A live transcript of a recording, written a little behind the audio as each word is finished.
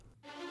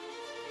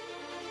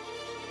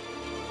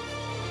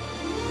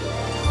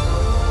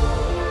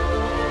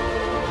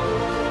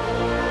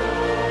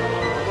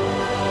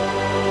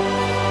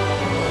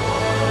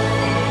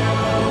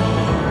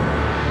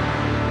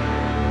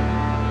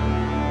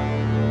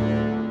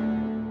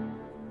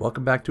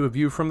Welcome back to A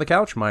View from the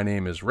Couch. My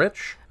name is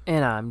Rich.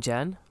 And I'm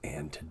Jen.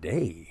 And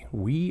today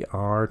we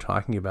are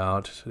talking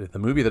about the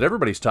movie that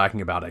everybody's talking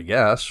about, I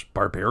guess,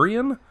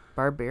 Barbarian?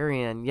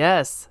 Barbarian,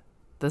 yes.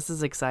 This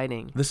is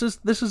exciting. This is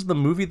the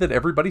movie that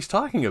everybody's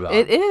talking about.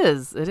 It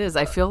is.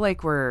 I feel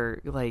like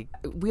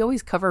we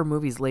always cover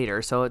movies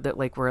later, so that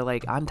we're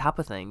on top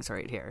of things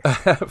right here.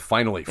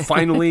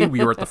 Finally,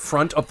 we are at the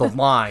front of the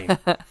line.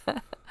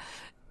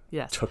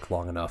 Yes. Took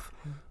long enough.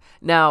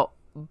 Now,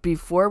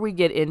 before we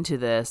get into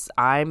this,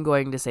 I'm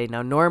going to say,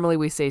 now normally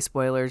we say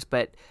spoilers,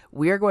 but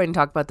we are going to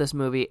talk about this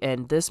movie,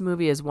 and this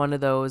movie is one of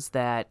those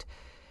that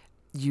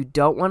you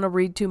don't want to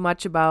read too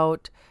much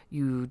about.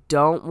 You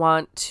don't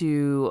want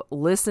to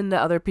listen to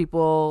other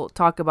people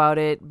talk about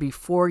it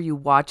before you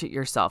watch it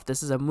yourself.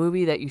 This is a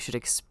movie that you should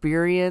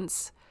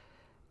experience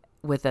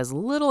with as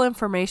little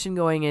information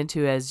going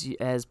into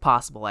as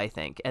possible, I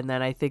think. And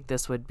then I think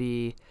this would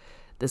be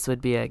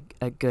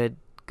a good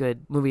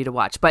movie to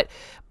watch. But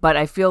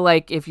I feel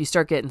like if you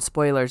start getting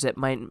spoilers, it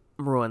might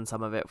ruin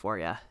some of it for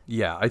you.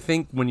 Yeah, I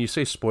think when you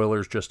say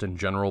spoilers just in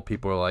general,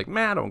 people are like,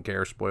 I don't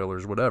care,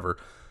 spoilers, whatever.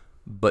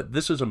 But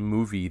this is a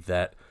movie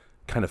that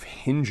kind of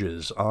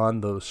hinges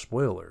on those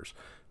spoilers.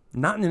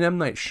 Not in an M.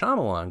 Night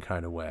Shyamalan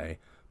kind of way,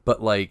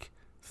 but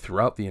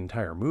throughout the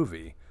entire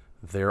movie,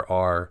 there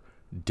are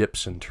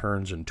dips and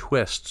turns and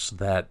twists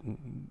that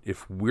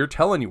if we're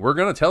telling you, we're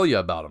going to tell you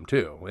about them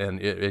too. And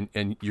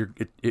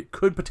it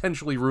could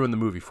potentially ruin the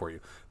movie for you.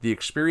 The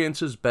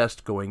experience is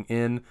best going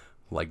in,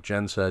 like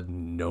Jen said,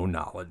 no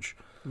knowledge.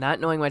 Not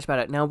knowing much about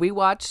it. Now, we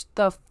watched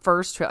the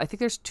first trailer. I think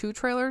there's 2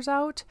 trailers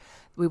out.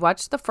 We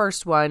watched the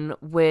first one,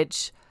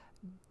 which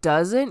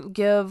doesn't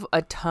give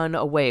a ton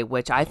away,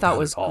 which I thought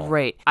was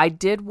great. I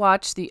did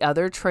watch the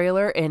other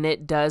trailer, and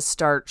it does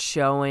start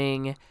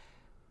showing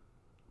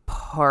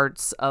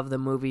parts of the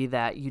movie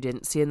that you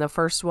didn't see in the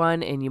first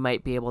one, and you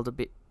might be able to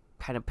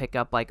kind of pick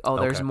up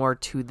there's more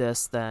to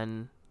this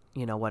than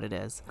what it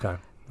is. Okay.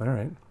 All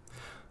right.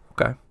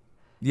 Okay.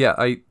 Yeah,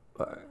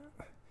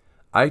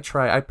 after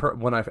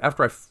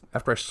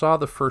I saw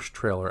the first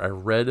trailer, I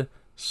read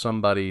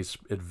somebody's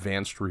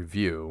advanced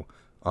review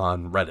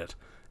on Reddit,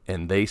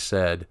 and they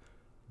said,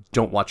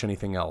 don't watch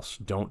anything else.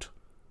 Don't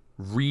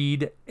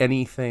read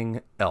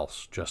anything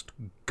else. Just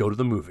go to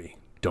the movie.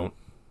 Don't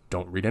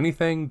read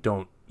anything.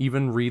 Don't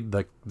even read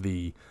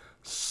the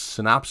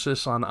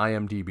synopsis on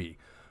IMDb,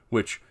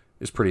 which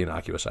is pretty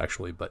innocuous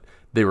actually, but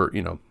they were,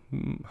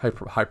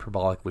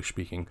 hyperbolically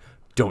speaking,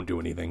 don't do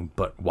anything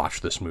but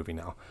watch this movie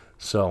now.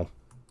 So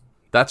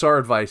that's our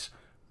advice.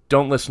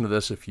 Don't listen to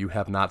this if you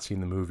have not seen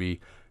the movie.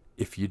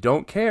 If you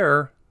don't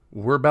care,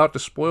 we're about to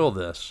spoil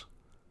this.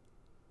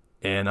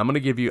 And I'm going to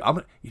give you,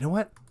 you know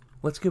what?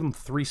 Let's give them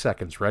 3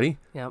 seconds. Ready?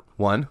 Yep.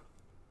 1,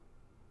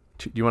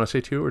 2, do you want to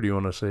say 2 or do you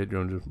want to just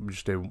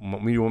say, you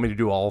want me to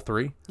do all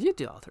 3? You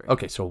do all 3.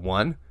 Okay, so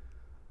 1,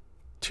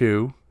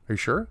 2, are you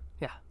sure?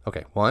 Yeah.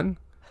 Okay, 1,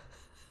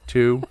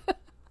 2,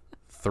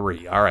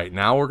 3. All right,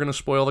 now we're going to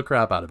spoil the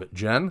crap out of it.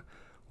 Jen,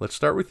 let's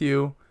start with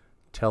you.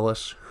 Tell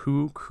us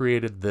who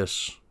created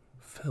this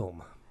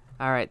film.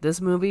 All right, this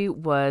movie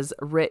was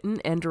written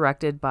and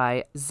directed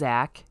by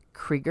Zach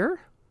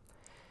Krieger.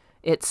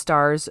 It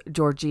stars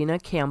Georgina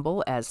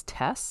Campbell as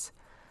Tess,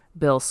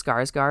 Bill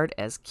Skarsgård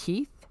as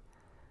Keith,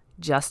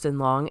 Justin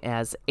Long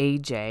as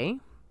AJ,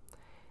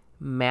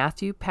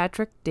 Matthew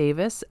Patrick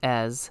Davis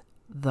as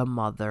the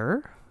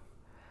mother,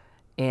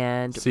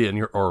 and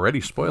you're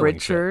already spoiling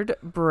Richard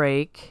shit.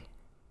 Brake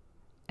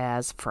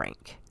as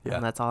Frank. Yeah.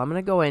 And that's all I'm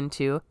going to go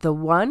into. The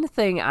one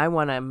thing I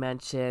want to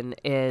mention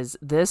is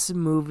this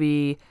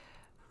movie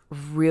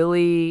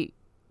really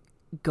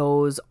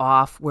goes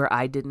off where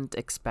I didn't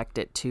expect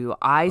it to.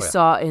 I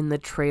saw in the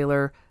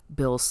trailer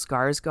Bill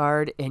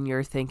Skarsgård, and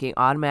you're thinking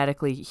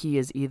automatically he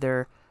is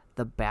either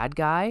the bad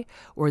guy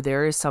or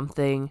there is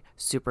something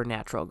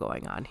supernatural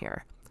going on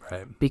here.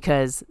 Right.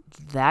 Because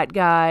that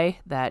guy,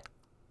 that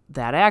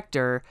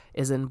actor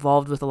is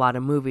involved with a lot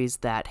of movies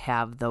that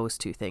have those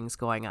two things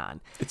going on.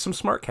 It's some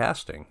smart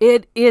casting.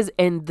 It is,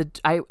 and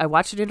I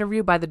watched an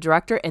interview by the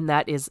director, and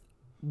that is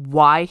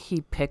why he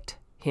picked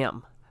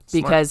him.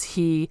 Because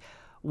he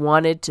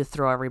wanted to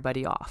throw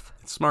everybody off.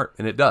 It's smart,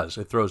 and it does.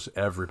 It throws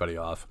everybody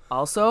off.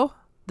 Also,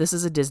 this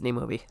is a Disney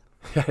movie.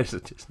 Yeah, it's a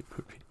Disney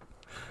movie.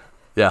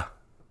 Yeah.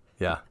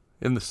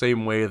 In the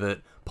same way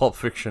that Pulp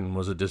Fiction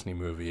was a Disney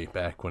movie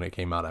back when it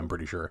came out, I'm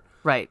pretty sure.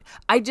 Right.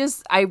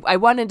 I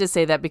wanted to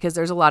say that because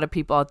there's a lot of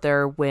people out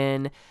there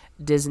when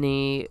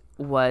Disney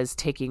was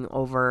taking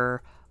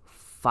over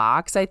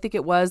Fox, I think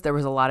it was. There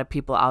was a lot of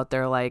people out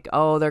there like,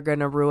 oh, they're going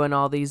to ruin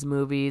all these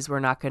movies. We're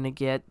not going to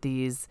get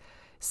these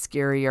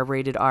scary or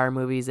rated R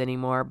movies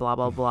anymore, blah,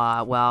 blah,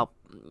 blah. Well,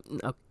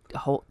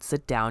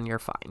 sit down. You're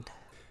fine.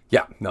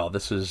 Yeah, no,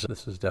 this is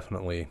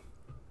definitely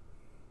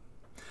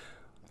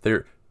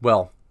there.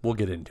 Well, we'll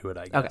get into it,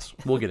 I guess.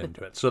 Okay. We'll get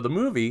into it. So the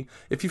movie,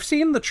 if you've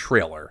seen the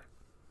trailer,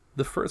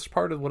 the first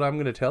part of what I'm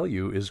going to tell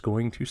you is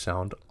going to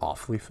sound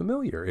awfully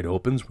familiar. It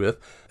opens with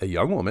a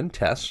young woman,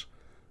 Tess,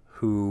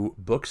 who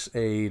books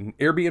an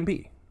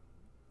Airbnb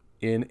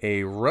in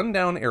a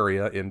rundown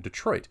area in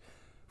Detroit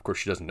Of course,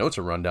 she doesn't know it's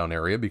a rundown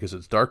area because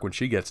it's dark when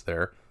she gets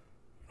there.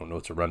 You don't know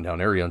it's a rundown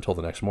area until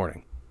the next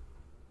morning.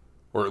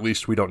 Or at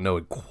least we don't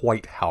know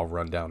quite how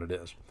rundown it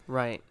is.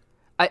 Right.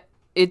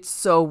 It's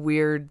so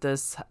weird.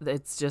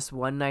 It's just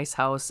one nice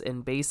house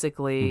in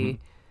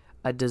basically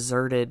a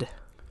deserted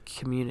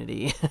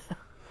community.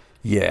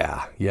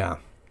 Yeah,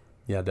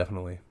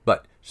 definitely.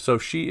 But so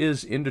she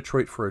is in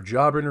Detroit for a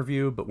job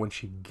interview, but when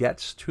she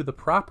gets to the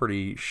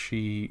property,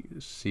 she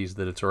sees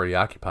that it's already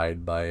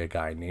occupied by a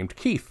guy named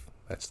Keith.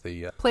 That's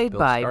the played Bill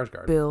by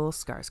Skarsgård. Bill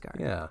Skarsgård.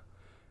 Yeah.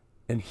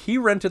 And he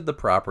rented the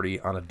property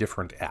on a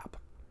different app.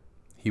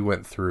 He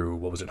went through,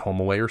 what was it,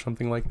 HomeAway or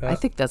something like that? I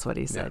think that's what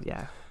he said,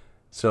 yeah.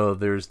 So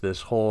there's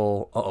this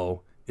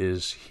whole,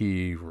 is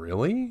he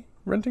really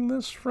renting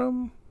this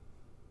from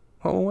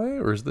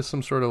HomeAway? Or is this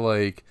some sort of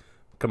like,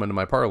 come into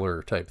my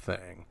parlor type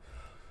thing?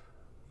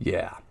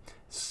 Yeah.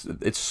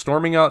 It's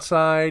storming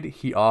outside.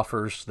 He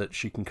offers that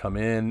she can come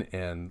in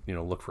and,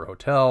 look for a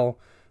hotel.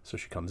 So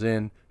she comes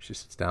in, she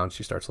sits down,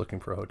 she starts looking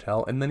for a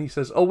hotel. And then he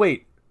says, oh,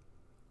 wait,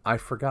 I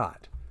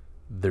forgot.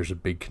 There's a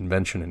big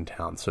convention in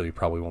town, so you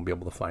probably won't be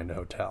able to find a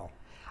hotel.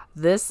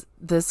 This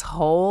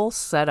whole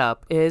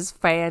setup is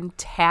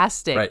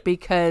fantastic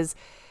because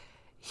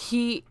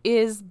he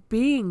is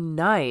being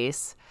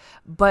nice,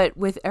 but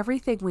with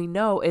everything we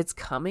know, it's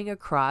coming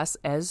across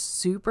as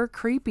super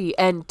creepy.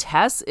 And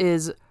Tess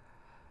is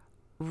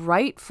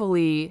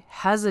rightfully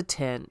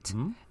hesitant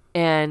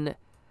and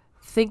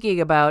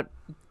thinking about,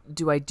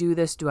 do I do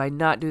this? Do I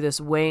not do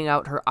this? Weighing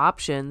out her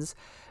options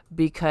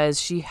because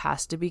she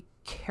has to be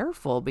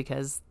careful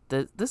because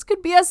this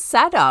could be a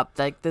setup.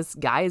 Like, this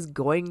guy is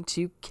going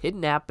to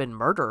kidnap and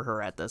murder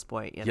her at this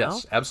point, you know?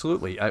 Yes,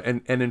 absolutely.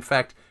 And in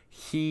fact,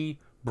 he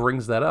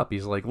brings that up.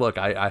 He's like, look,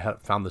 I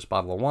have found this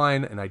bottle of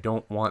wine, and I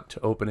don't want to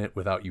open it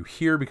without you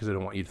here because I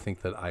don't want you to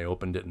think that I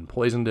opened it and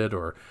poisoned it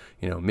or,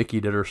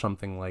 Mickey did or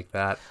something like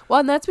that.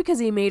 Well, and that's because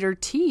he made her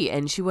tea,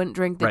 and she wouldn't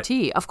drink the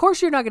tea. Of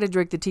course you're not going to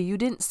drink the tea. You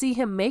didn't see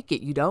him make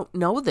it. You don't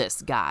know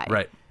this guy.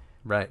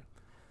 Right.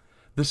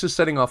 This is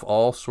setting off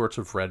all sorts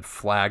of red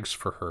flags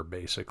for her,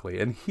 basically.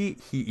 And he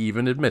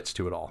even admits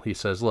to it all. He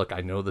says, look,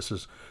 I know this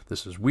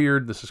is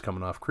weird. This is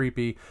coming off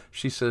creepy.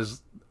 She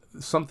says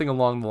something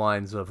along the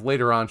lines of,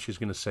 later on, she's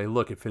going to say,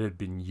 look, if it had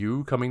been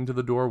you coming to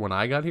the door when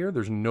I got here,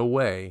 there's no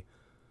way.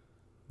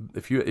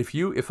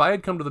 If I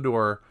had come to the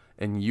door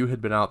and you had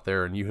been out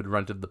there and you had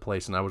rented the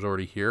place and I was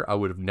already here, I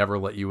would have never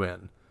let you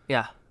in.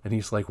 Yeah. And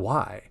he's like,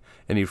 why?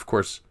 And of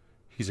course,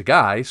 he's a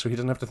guy, so he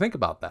doesn't have to think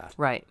about that.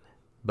 Right.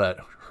 But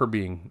her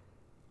being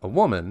a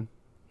woman,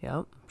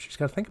 yep, she's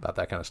got to think about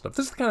that kind of stuff.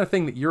 This is the kind of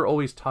thing that you're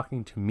always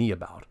talking to me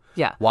about.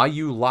 Yeah. Why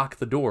you lock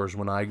the doors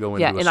when I go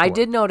into a store. Yeah, and I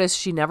did notice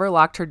she never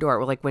locked her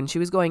door. Like, when she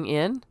was going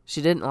in,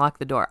 she didn't lock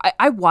the door.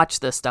 I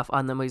watched this stuff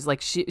on the movies.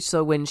 Like,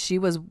 so when she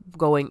was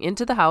going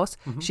into the house,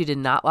 she did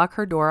not lock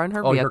her door on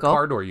her vehicle. Her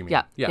car door, you mean?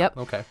 Yeah. Yep.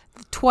 Okay.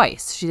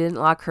 Twice. She didn't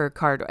lock her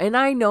car door. And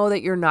I know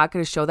that you're not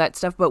going to show that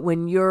stuff, but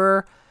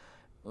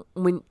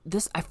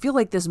I feel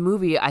like this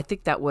movie, I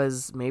think that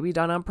was maybe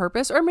done on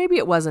purpose, or maybe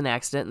it was an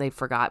accident and they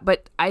forgot,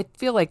 but I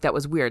feel like that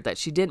was weird that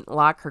she didn't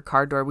lock her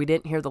car door. We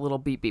didn't hear the little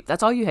beep beep.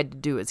 That's all you had to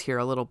do, is hear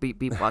a little beep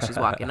beep while she's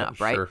walking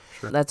up, right? Sure.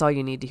 That's all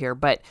you need to hear.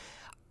 But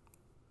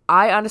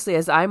I honestly,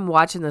 as I'm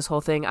watching this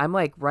whole thing, I'm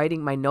like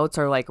writing, my notes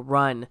are like,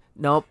 run,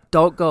 nope,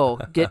 don't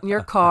go, get in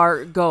your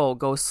car,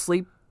 go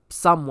sleep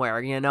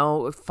somewhere,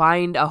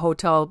 find a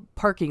hotel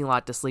parking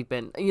lot to sleep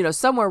in,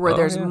 somewhere where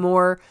there's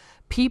more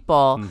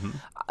people.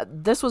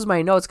 This was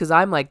my notes because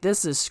I'm like,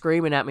 this is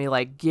screaming at me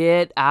like,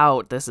 get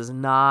out, this is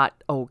not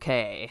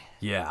okay.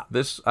 Yeah,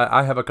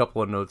 I have a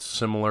couple of notes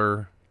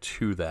similar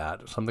to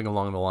that, something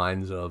along the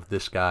lines of,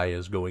 this guy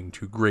is going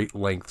to great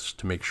lengths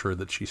to make sure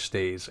that she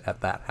stays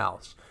at that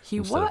house.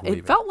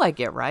 It felt like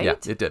it, right? Yeah,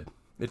 it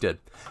did.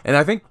 And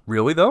I think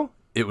really though,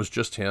 it was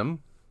just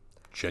him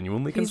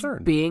genuinely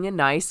concerned, being a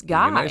nice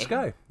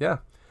guy. Yeah.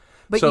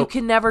 But you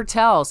can never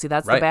tell. See,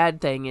 that's the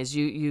bad thing, is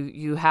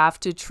you have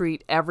to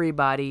treat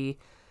everybody,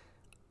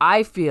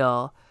 I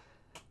feel,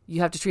 you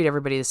have to treat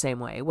everybody the same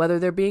way. Whether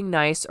they're being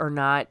nice or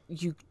not,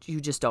 you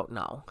just don't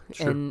know.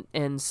 Sure.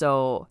 And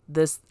so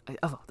this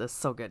is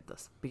so good,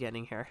 this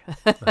beginning here.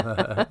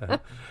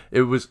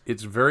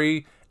 It's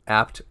very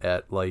apt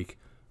at like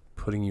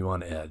putting you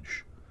on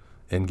edge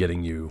and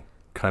getting you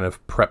kind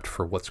of prepped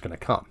for what's going to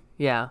come.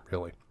 Yeah.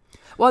 Really.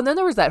 Well, and then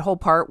there was that whole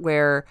part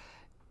where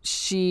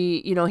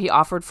she, he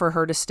offered for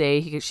her to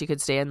stay. She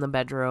could stay in the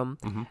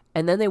bedroom.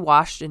 And then they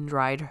washed and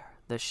dried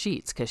the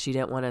sheets because she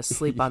didn't want to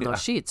sleep on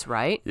those sheets,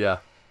 right? Yeah.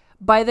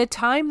 By the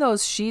time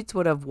those sheets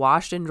would have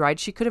washed and dried,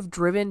 she could have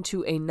driven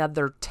to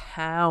another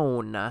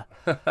town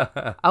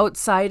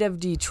outside of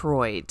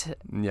Detroit.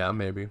 Yeah,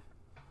 maybe.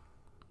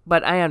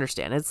 But I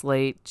understand. It's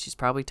late. She's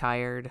probably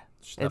tired.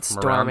 It's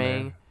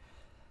storming.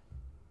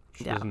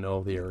 She doesn't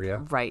know the area.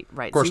 Right.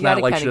 Of course, it's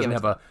not like she doesn't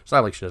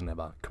have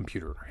a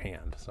computer in her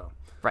hand. So.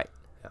 Right.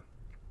 Yeah.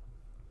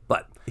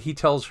 But he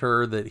tells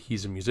her that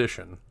he's a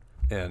musician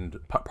and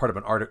part of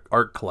an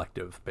art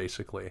collective,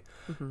 basically.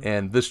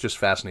 And this just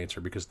fascinates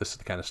her because this is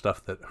the kind of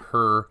stuff that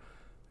her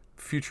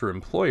future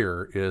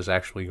employer is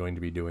actually going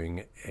to be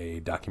doing a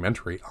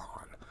documentary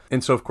on.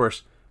 And so, of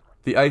course,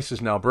 the ice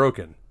is now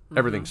broken.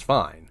 Everything's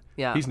fine.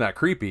 Yeah. He's not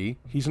creepy.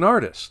 He's an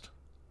artist.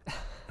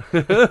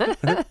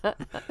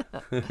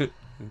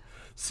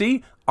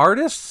 See,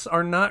 artists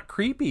are not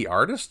creepy.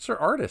 Artists are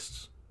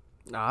artists.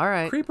 All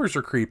right. Creepers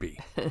are creepy.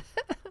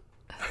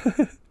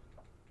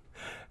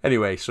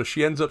 Anyway, so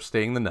she ends up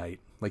staying the night.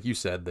 Like you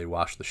said, they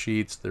wash the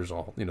sheets. There's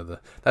all,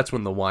 that's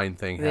when the wine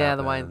thing happens. Yeah,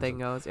 the wine thing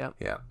goes, yeah.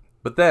 Yeah.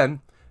 But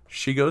then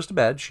she goes to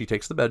bed. She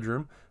takes the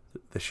bedroom.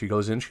 She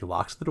goes in. She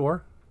locks the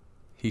door.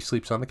 He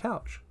sleeps on the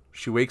couch.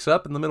 She wakes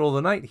up in the middle of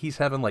the night. He's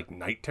having like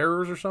night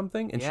terrors or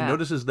something. And she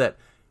notices that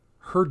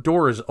her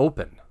door is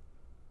open.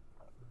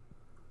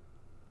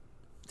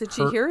 Did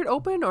she hear it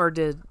open, or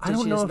did she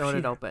just note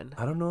it open?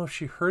 I don't know if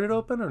she heard it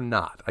open or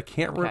not. I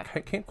can't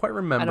quite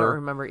remember. I don't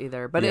remember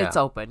either, but it's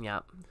open, yeah.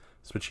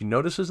 But she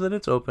notices that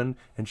it's open,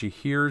 and she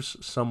hears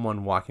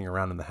someone walking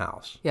around in the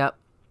house. Yep.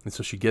 And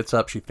so she gets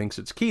up. She thinks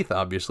it's Keith,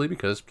 obviously,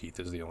 because Keith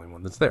is the only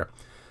one that's there,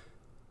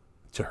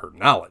 to her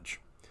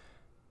knowledge.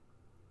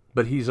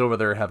 But he's over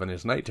there having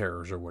his night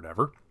terrors or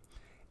whatever.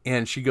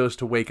 And she goes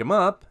to wake him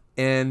up,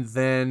 and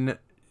then,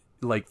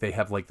 like, they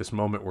have, like, this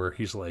moment where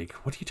he's like,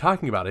 what are you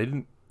talking about?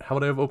 How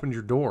would I have opened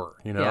your door?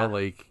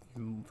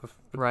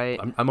 Right.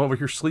 I'm over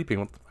here sleeping.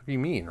 What the fuck do you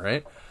mean,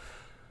 right?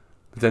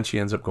 But then she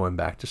ends up going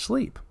back to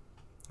sleep.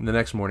 And the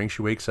next morning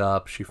she wakes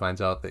up. She finds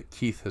out that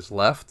Keith has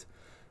left.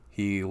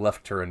 He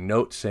left her a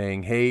note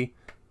saying, hey,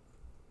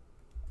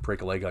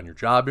 break a leg on your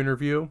job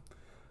interview.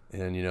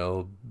 And,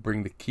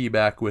 bring the key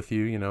back with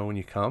you, when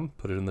you come.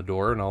 Put it in the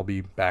door, and I'll be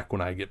back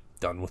when I get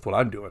done with what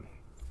I'm doing.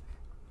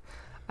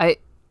 I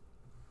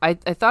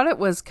thought it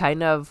was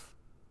kind of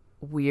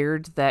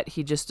weird that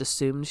he just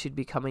assumed she'd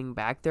be coming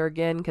back there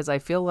again, because I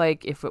feel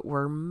like if it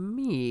were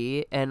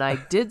me and I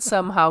did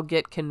somehow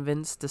get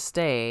convinced to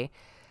stay,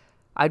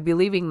 I'd be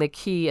leaving the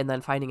key and then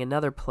finding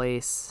another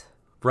place.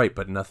 Right,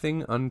 but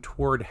nothing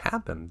untoward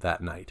happened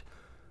that night.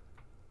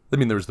 I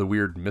mean, there was the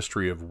weird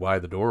mystery of why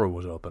the door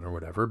was open or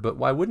whatever, but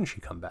why wouldn't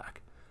she come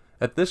back?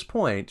 At this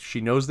point,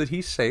 she knows that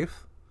he's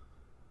safe.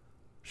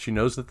 She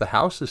knows that the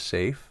house is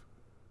safe.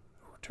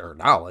 To her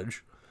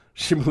knowledge,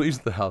 she believes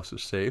the house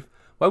is safe.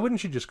 Why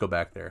wouldn't she just go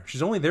back there?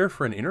 She's only there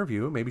for an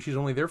interview. Maybe she's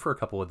only there for a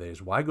couple of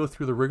days. Why go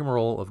through the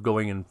rigmarole of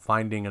going and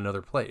finding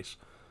another place?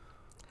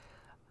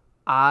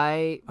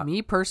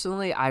 Me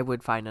personally, I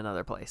would find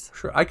another place.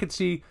 Sure, I could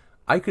see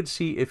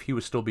if he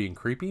was still being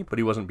creepy, but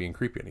he wasn't being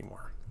creepy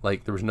anymore.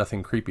 Like, there was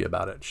nothing creepy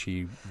about it.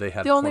 They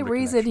had the only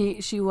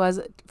reason she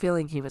wasn't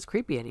feeling he was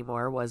creepy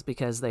anymore was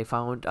because they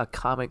found a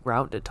common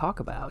ground to talk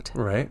about.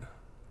 Right.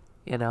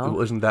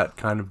 Isn't that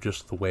kind of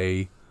just the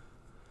way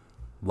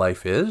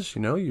life is?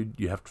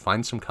 You have to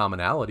find some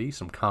commonality,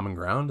 some common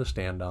ground to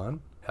stand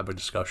on, have a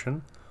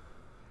discussion.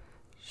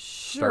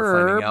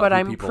 Sure, but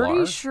I'm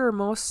pretty sure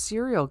most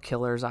serial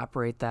killers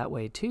operate that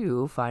way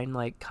too. Find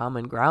like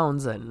common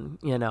grounds and,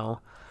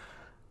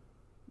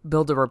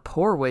 build a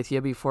rapport with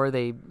you before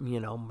they,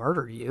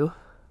 murder you.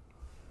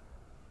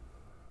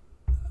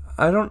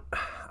 I don't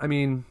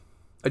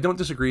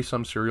disagree.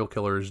 Some serial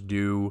killers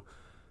do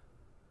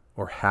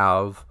or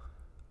have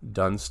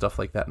done stuff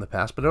like that in the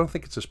past, but I don't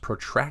think it's as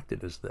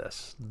protracted as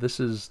this. This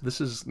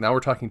is now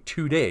we're talking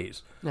 2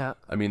 days. Yeah.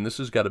 I mean, this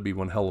has got to be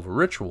one hell of a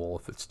ritual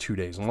if it's 2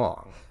 days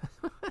long.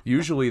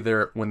 Usually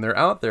when they're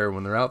out there to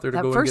that go and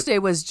get... That first day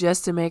was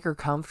just to make her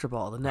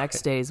comfortable. The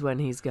next day is when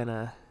he's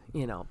gonna,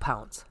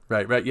 pounce.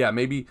 Right. Yeah,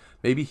 maybe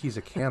he's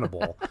a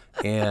cannibal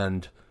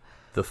and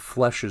the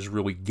flesh is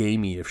really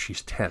gamey if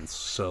she's tense.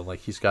 So like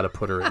he's got to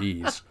put her at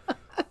ease.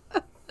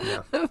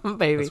 Yeah.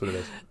 Maybe. That's what it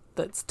is.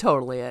 That's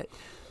totally it.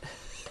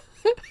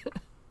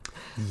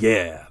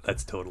 Yeah,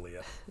 that's totally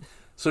it.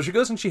 So she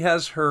goes and she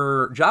has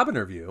her job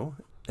interview,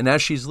 and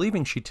as she's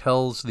leaving, she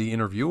tells the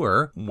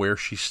interviewer where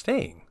she's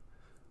staying.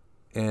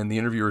 And the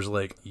interviewer's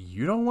like,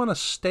 you don't want to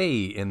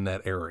stay in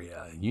that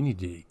area. You need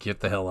to get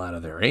the hell out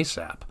of there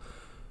ASAP.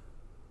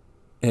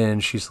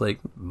 And she's like,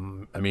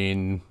 I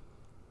mean,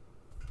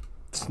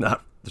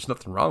 there's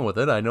nothing wrong with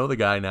it. I know the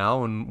guy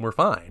now, and we're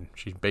fine.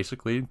 She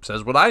basically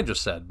says what I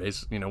just said.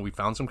 Basically, we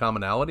found some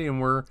commonality,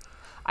 and we're...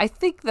 I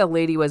think the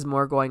lady was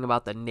more going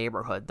about the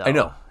neighborhood, though. I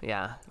know.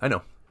 Yeah. I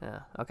know. Yeah,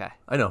 okay.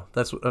 I know.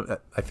 That's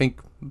what I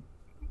think.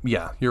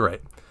 Yeah, you're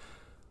right.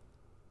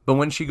 But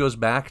when she goes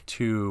back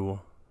to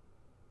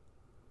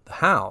the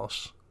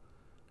house,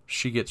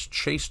 she gets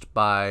chased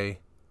by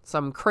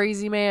some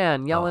crazy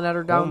man yelling at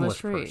her down the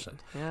street.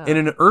 Yeah. In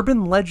an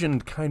urban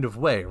legend kind of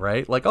way,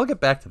 right? Like, I'll get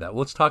back to that.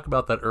 Let's talk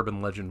about that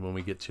urban legend when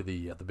we get to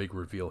the big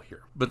reveal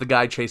here. But the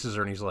guy chases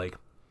her and he's like,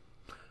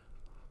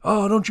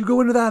 oh, don't you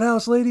go into that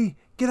house, lady.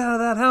 Get out of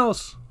that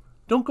house.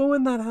 Don't go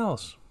in that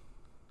house.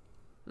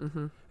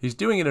 Mm-hmm. He's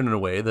doing it in a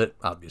way that,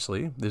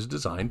 obviously, is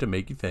designed to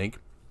make you think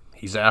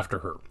he's after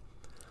her.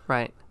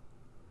 Right.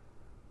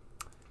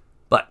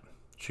 But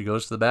she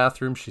goes to the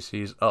bathroom. She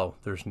sees, oh,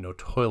 there's no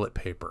toilet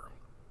paper.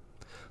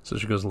 So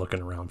she goes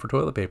looking around for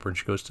toilet paper, and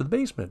she goes to the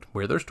basement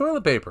where there's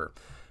toilet paper.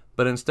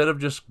 But instead of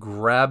just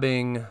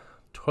grabbing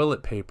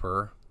toilet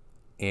paper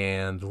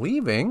and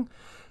leaving,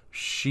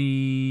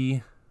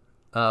 she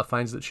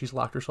finds that she's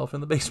locked herself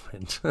in the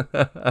basement.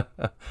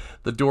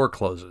 The door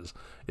closes.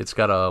 It's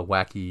got a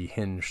wacky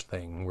hinge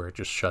thing where it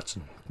just shuts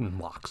and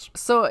locks.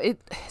 So it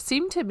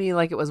seemed to me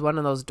like it was one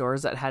of those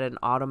doors that had an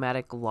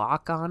automatic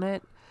lock on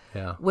it.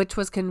 Yeah. Which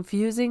was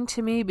confusing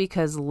to me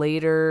because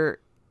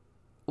later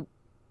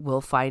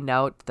we'll find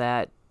out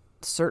that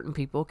certain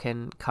people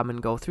can come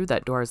and go through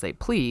that door as they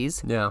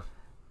please. Yeah.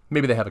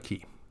 Maybe they have a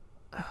key.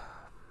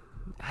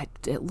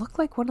 It looked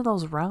like one of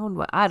those round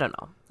ones. I don't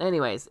know.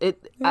 Anyways,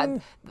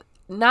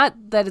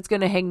 not that it's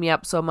going to hang me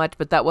up so much,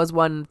 but that was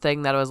one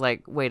thing that I was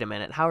like, wait a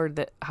minute,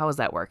 how is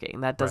that working?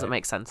 That doesn't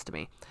make sense to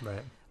me.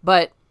 Right.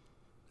 But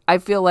I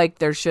feel like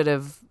there should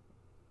have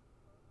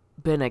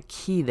been a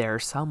key there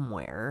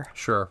somewhere.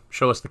 Sure.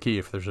 Show us the key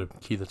if there's a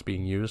key that's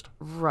being used.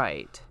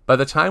 Right. By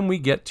the time we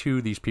get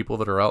to these people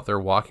that are out there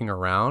walking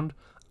around,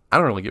 I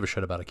don't really give a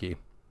shit about a key.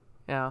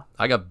 Yeah.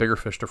 I got bigger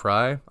fish to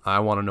fry. I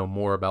want to know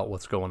more about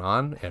what's going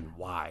on and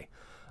why.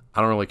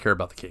 I don't really care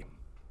about the key.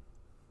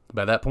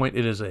 By that point,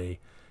 it is a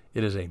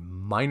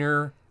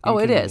minor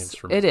inconvenience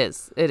for me. It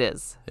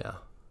is. Yeah.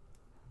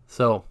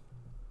 So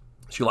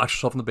she locks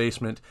herself in the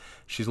basement.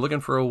 She's looking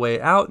for a way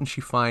out, and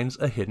she finds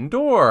a hidden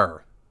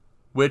door.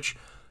 Which,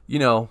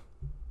 I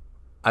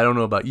don't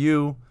know about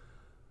you.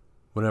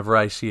 Whenever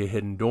I see a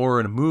hidden door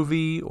in a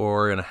movie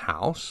or in a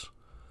house,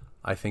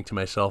 I think to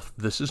myself,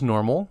 this is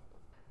normal.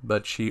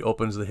 But she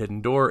opens the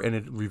hidden door, and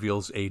it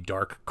reveals a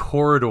dark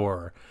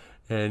corridor.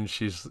 And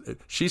she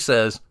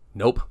says,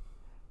 nope.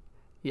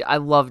 Yeah, I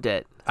loved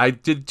it. I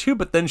did too,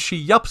 but then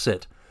she yups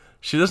it.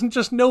 She doesn't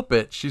just nope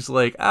it. She's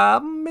like,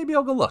 maybe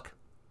I'll go look.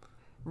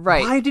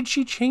 Right. Why did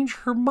she change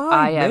her mind,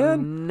 I man? have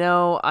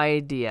no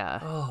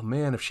idea. Oh,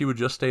 man, if she would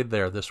just stayed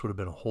there, this would have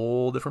been a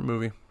whole different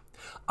movie.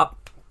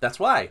 That's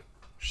why.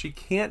 She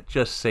can't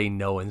just say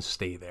no and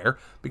stay there,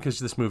 because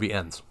this movie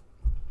ends.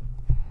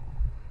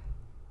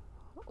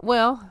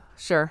 Well,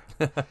 sure.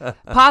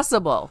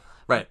 Possible.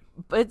 Right.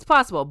 It's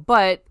possible.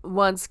 But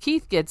once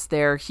Keith gets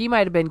there, he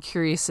might have been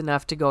curious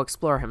enough to go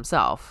explore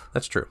himself.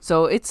 That's true.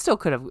 So it still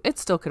could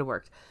have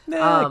worked.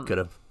 Nah, it could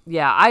have.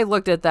 Yeah, I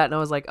looked at that and I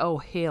was like, oh,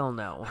 hell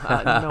no.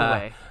 No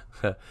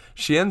way.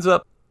 She ends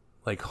up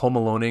like Home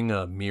Aloneing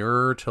a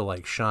mirror to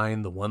like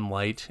shine the one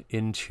light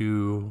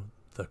into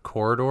the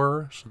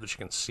corridor so that she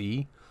can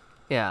see.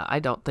 Yeah, I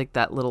don't think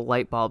that little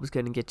light bulb is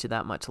going to get you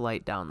that much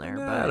light down there.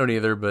 Nah, but I don't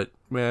either, but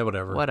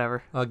whatever.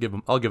 Whatever. I'll give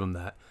him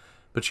that.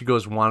 But she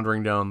goes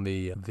wandering down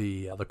the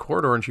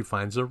corridor and she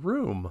finds a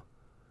room,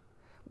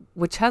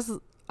 which has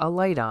a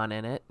light on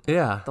in it.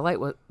 Yeah. The light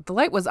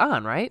was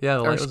on, right? Yeah,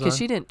 the light was on. Because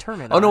she didn't turn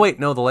it on. Oh no, wait,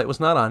 no, the light was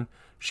not on.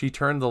 She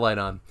turned the light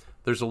on.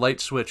 There's a light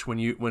switch when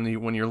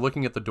you're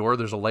looking at the door.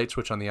 There's a light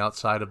switch on the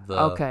outside of the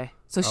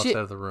outside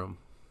of the room.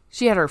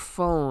 She had her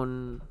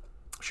phone.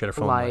 She had her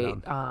phone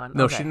light on.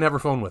 No, okay. she didn't have her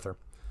phone with her.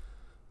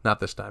 Not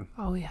this time.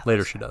 Oh yeah.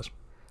 Later she does.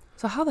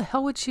 So how the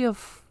hell would she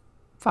have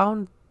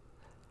found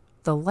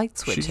the light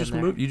switch She just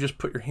in there? You just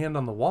put your hand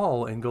on the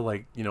wall and go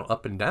like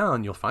up and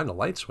down. You'll find a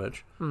light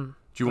switch.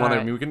 Do you want to?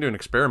 Right. I mean, we can do an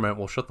experiment.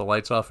 We'll shut the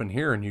lights off in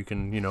here, and you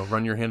can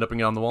run your hand up and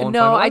down the wall. And No,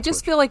 find a light I just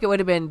switch. feel like it would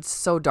have been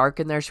so dark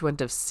in there she wouldn't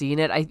have seen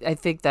it. I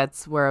think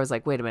that's where I was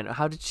like, wait a minute,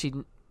 how did she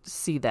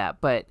see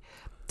that? But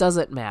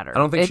doesn't matter. I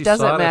don't think it she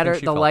doesn't saw it. matter. I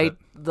think she the felt light,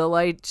 it. the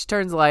light. She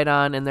turns the light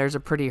on, and there's a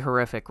pretty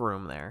horrific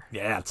room there.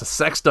 Yeah, it's a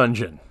sex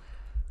dungeon.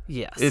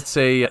 Yes, It's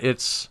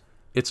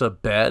a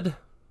bed,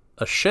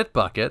 a shit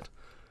bucket,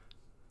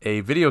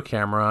 a video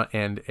camera,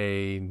 and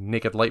a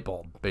naked light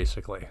bulb,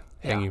 basically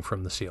hanging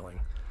from the ceiling.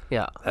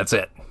 Yeah. That's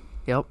it.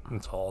 Yep.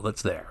 That's all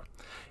that's there.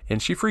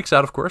 And she freaks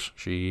out, of course.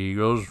 She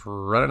goes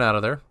running out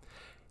of there.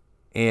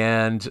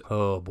 And,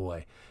 oh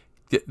boy.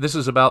 This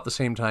is about the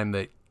same time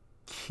that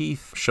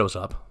Keith shows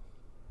up.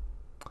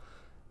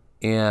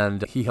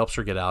 And he helps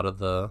her get out of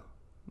the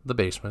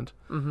basement.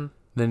 Mm-hmm.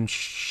 Then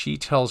she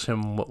tells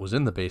him what was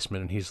in the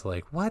basement. And he's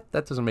like, what?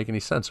 That doesn't make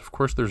any sense. Of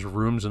course there's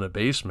rooms in a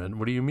basement.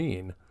 What do you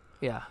mean?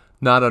 Yeah.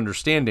 Not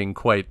understanding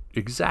quite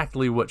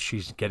exactly what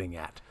she's getting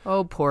at.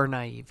 Oh, poor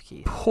naive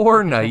Keith.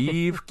 Poor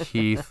naive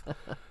Keith.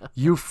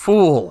 You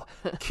fool.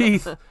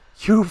 Keith,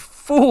 you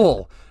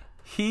fool.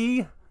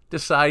 He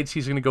decides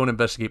he's going to go and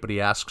investigate, but he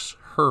asks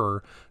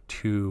her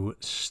to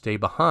stay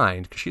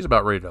behind because she's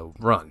about ready to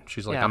run.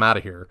 She's like, I'm out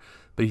of here.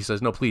 But he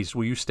says, no, please,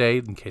 will you stay?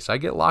 In case I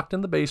get locked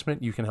in the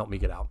basement, you can help me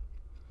get out.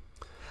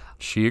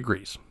 She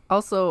agrees.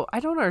 Also,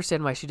 I don't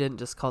understand why she didn't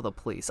just call the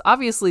police.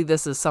 Obviously,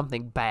 this is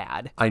something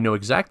bad. I know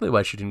exactly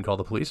why she didn't call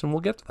the police, and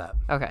we'll get to that.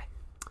 Okay.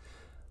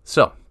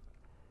 So,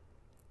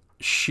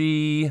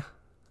 she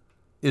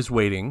is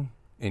waiting,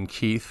 and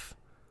Keith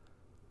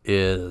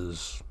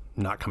is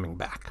not coming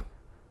back.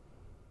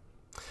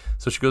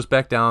 So she goes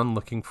back down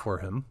looking for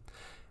him,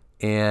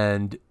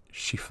 and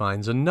she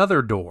finds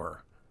another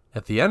door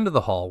at the end of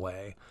the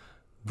hallway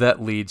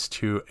that leads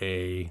to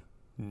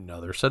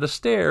another set of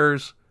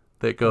stairs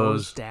that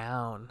goes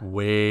down.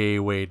 Way,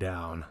 way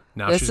down.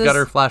 Now This she's is- got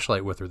her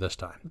flashlight with her this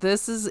time.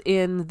 This is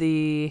in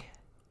the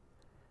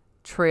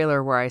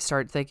trailer where I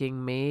start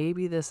thinking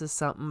maybe this is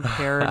something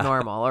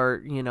paranormal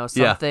or,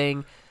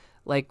 something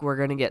like we're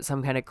going to get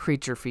some kind of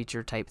creature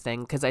feature type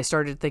thing. Because I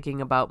started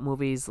thinking about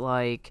movies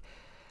like,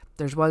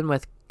 there's one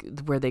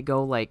where they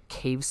go like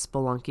cave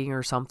spelunking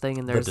or something,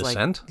 and there's The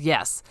Descent? like,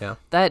 yes, Yeah.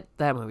 that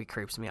movie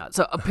creeps me out.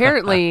 So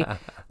apparently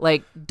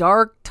like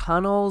dark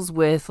tunnels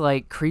with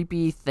like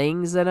creepy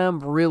things in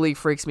them really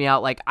freaks me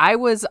out. Like I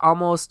was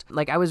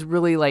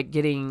really like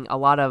getting a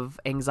lot of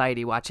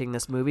anxiety watching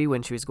this movie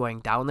when she was going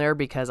down there,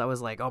 because I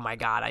was like, oh my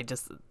God,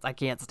 I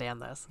can't stand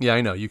this. Yeah,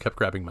 I know. You kept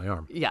grabbing my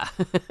arm. Yeah.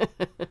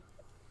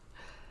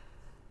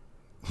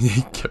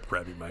 You kept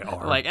grabbing my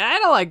arm. Like, I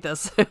don't like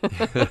this.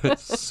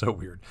 It's so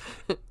weird.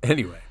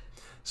 Anyway,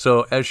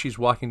 so as she's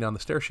walking down the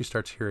stairs, she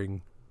starts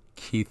hearing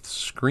Keith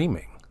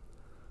screaming.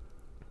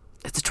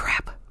 It's a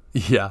trap.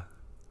 Yeah.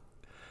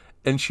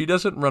 And she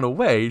doesn't run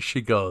away.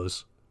 She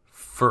goes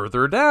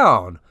further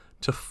down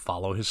to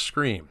follow his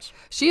screams.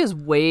 She is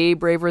way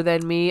braver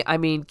than me. I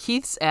mean,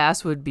 Keith's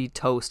ass would be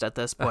toast at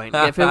this point.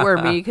 If it were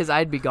me, because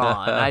I'd be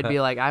gone. I'd be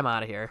like, I'm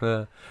out of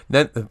here.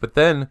 But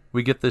then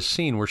we get this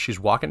scene where she's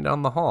walking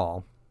down the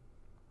hall,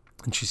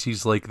 and she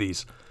sees like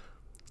these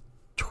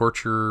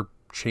torture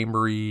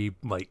chambery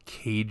like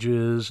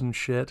cages and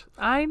shit.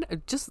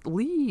 Just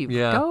leave.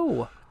 Yeah.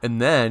 Go.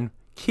 And then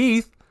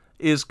Keith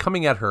is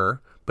coming at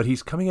her, but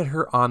he's coming at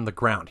her on the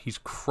ground. He's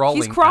crawling.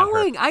 He's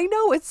crawling. I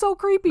know. It's so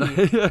creepy.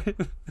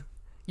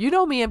 You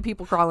know me and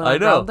people crawling on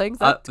ground things.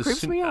 That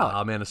creeps me out.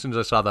 Oh, man, as soon as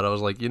I saw that, I was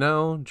like,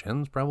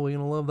 Jen's probably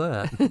going to love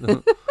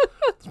that.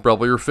 It's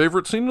probably her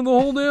favorite scene in the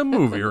whole damn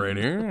movie right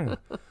here.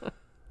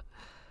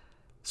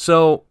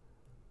 So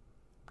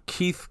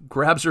Keith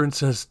grabs her and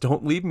says,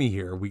 don't leave me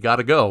here. We got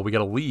to go. We got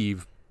to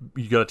leave.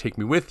 You got to take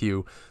me with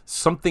you.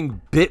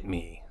 Something bit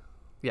me.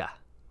 Yeah.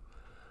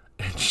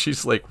 And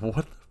she's like,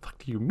 what the fuck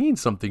do you mean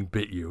something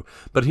bit you?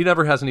 But he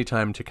never has any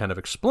time to kind of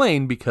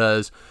explain,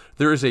 because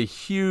there is a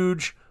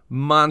huge,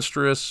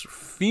 monstrous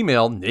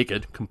female,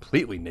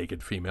 completely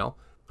naked female,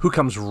 who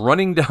comes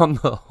running down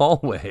the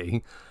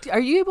hallway. Are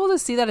you able to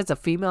see that it's a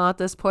female at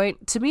this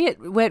point? To me,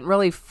 it went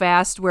really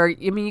fast where,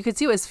 I mean, you could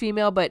see it was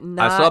female, but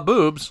not... I saw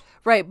boobs.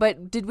 Right,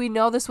 but did we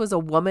know this was a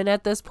woman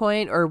at this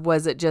point, or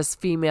was it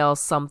just female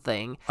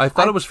something? I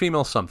thought it was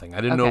female something.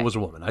 I didn't know it was a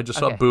woman. I just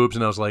saw Okay. boobs,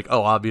 and I was like,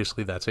 oh,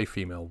 obviously that's a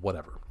female,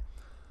 whatever.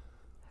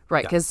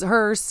 Right, because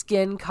her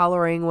skin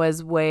coloring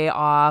was way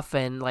off,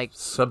 and like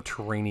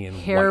subterranean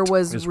hair white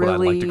was is what I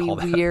like to really call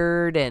that.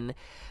 weird, and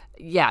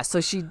yeah,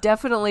 so she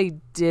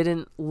definitely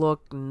didn't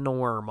look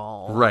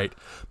normal. Right,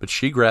 but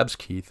she grabs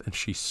Keith and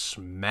she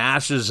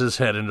smashes his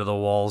head into the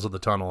walls of the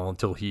tunnel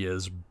until he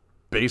is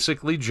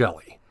basically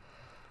jelly.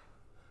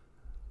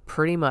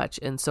 Pretty much,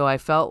 and so I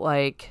felt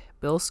like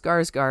Bill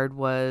Skarsgård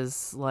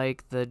was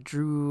like the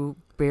Drew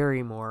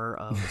Barrymore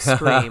of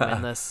Scream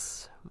in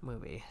this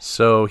movie.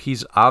 So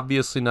he's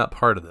obviously not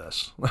part of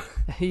this.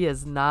 He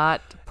is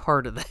not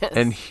part of this.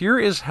 And here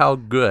is how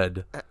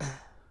good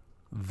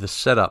the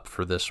setup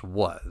for this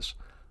was.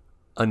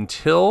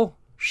 Until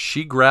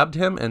she grabbed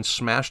him and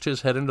smashed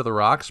his head into the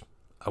rocks,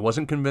 I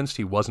wasn't convinced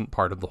he wasn't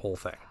part of the whole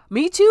thing.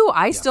 Me too.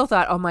 I still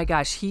thought, oh my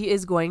gosh, he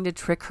is going to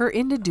trick her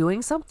into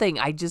doing something.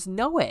 I just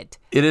know it.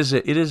 It is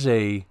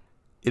a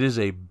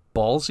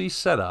ballsy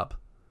setup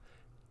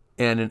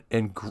and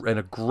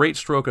a great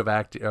stroke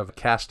of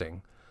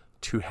casting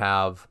to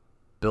have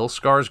Bill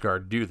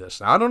Skarsgård do this.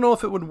 Now, I don't know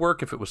if it would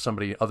work if it was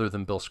somebody other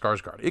than Bill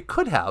Skarsgård. It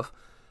could have.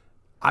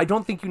 I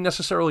don't think you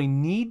necessarily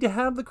need to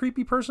have the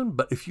creepy person,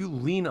 but if you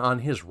lean on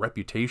his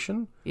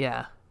reputation,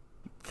 Yeah.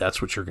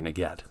 that's what you're going to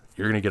get.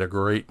 You're going to get a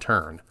great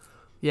turn.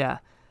 Yeah.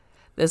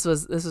 This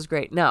was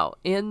great. Now,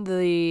 in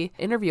the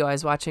interview I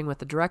was watching with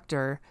the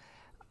director,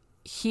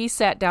 he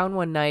sat down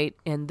one night,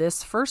 and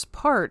this first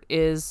part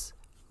is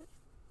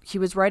he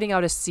was writing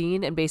out a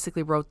scene and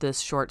basically wrote this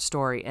short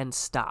story and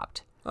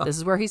stopped. This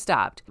is where he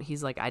stopped.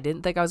 He's like, I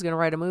didn't think I was going to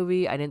write a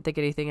movie. I didn't think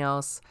anything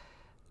else.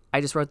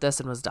 I just wrote this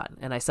and was done.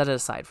 And I set it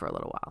aside for a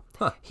little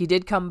while. He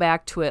did come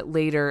back to it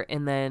later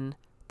and then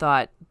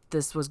thought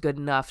this was good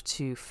enough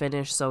to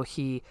finish. So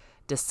he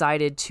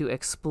decided to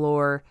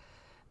explore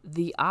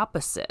the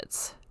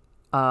opposites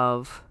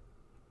of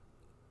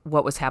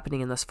what was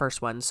happening in this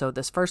first one. So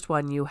this first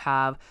one, you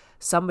have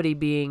somebody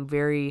being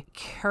very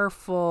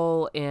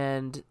careful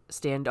and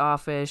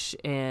standoffish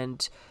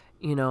and,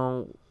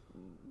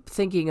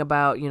 thinking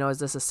about, is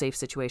this a safe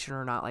situation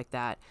or not, like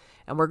that.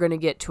 And we're going to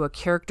get to a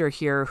character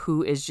here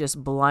who is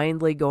just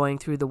blindly going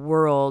through the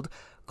world,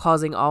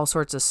 causing all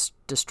sorts of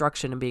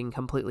destruction and being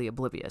completely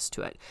oblivious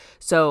to it.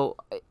 So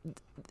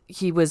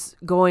he was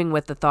going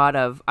with the thought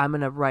of, I'm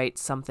going to write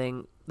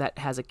something that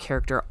has a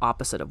character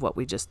opposite of what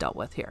we just dealt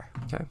with here.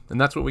 Okay.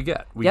 And that's what we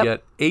get. We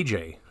get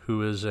AJ,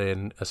 who is a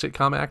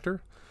sitcom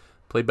actor,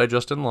 played by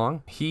Justin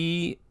Long.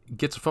 He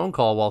gets a phone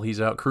call while he's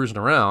out cruising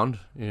around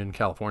in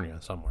California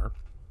somewhere.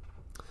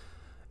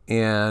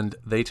 And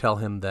they tell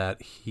him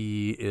that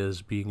he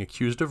is being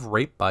accused of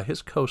rape by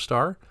his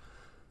co-star.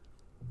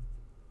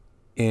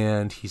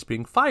 And he's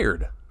being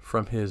fired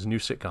from his new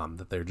sitcom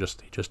that he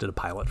just did a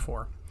pilot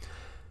for.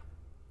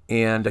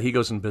 And he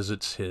goes and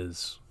visits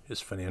his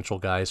financial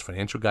guy. His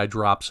financial guy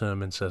drops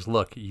him and says,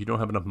 look, you don't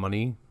have enough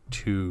money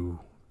to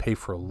pay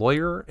for a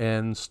lawyer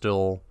and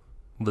still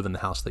live in the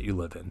house that you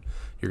live in.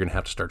 You're going to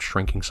have to start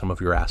shrinking some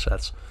of your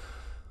assets,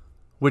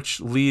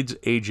 which leads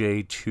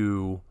AJ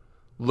to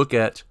look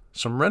at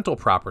some rental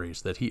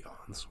properties that he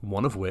owns,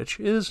 one of which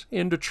is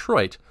in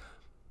Detroit.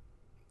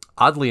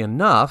 Oddly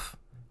enough,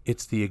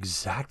 it's the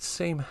exact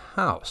same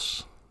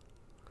house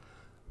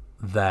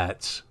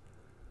that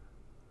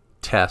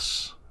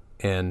Tess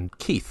and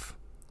Keith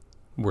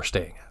were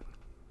staying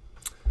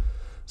at.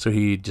 So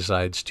he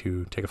decides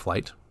to take a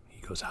flight.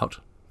 He goes out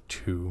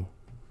to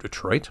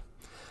Detroit,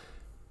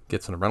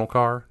 gets in a rental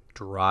car,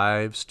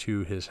 drives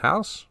to his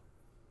house,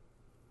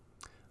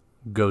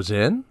 goes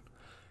in,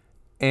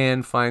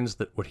 and finds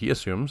that what he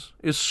assumes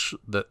is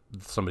that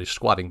somebody's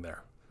squatting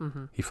there.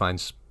 Mm-hmm. He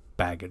finds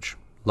baggage,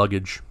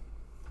 luggage,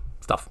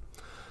 stuff.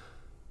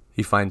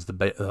 He finds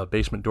the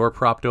basement door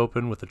propped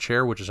open with a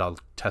chair, which is how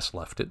Tess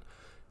left it.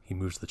 He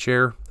moves the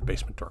chair, the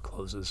basement door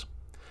closes.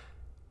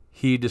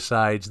 He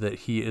decides that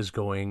he is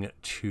going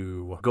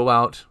to go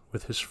out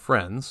with his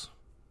friends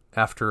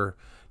after...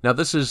 Now,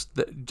 this is,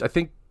 I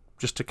think,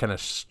 just to kind of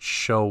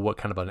show what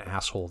kind of an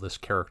asshole this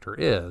character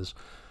is,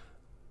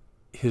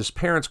 his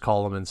parents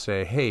call him and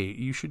say, hey,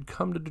 you should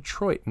come to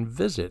Detroit and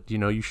visit.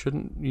 You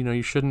shouldn't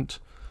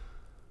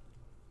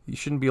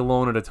be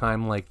alone at a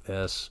time like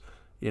this.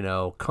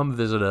 Come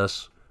visit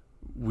us.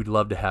 We'd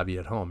love to have you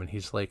at home. And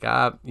he's like,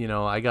 I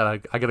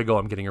gotta go.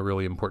 I'm getting a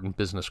really important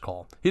business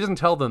call. He doesn't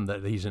tell them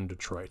that he's in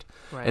Detroit.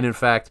 Right. And in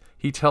fact,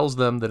 he tells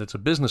them that it's a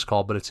business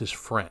call, but it's his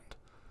friend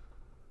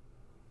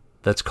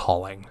that's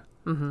calling.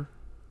 Mm-hmm. And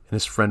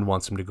his friend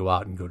wants him to go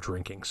out and go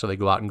drinking. So they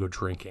go out and go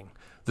drinking.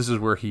 This is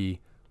where he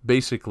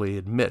basically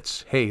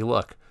admits, hey,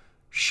 look,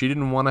 she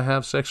didn't want to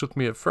have sex with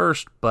me at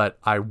first, but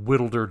I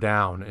whittled her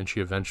down, and she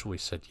eventually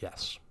said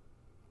yes.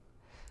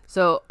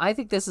 So I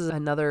think this is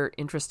another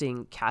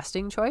interesting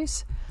casting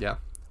choice. Yeah.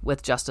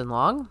 With Justin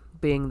Long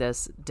being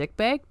this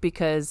dickbag,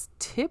 because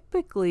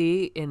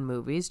typically in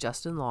movies,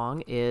 Justin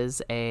Long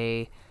is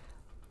a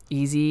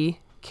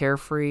easy,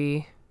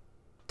 carefree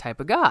type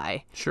of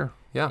guy. Sure,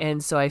 yeah.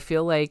 And so I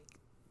feel like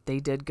they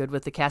did good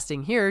with the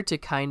casting here to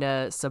kind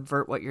of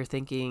subvert what you're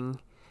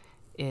thinking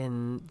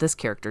in this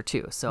character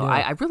too. So yeah.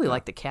 I really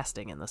like the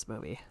casting in this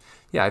movie.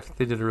 Yeah, I think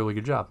they did a really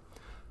good job.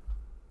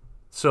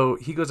 So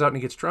he goes out and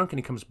he gets drunk and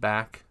he comes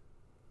back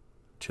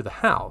to the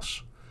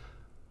house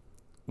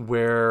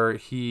where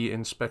he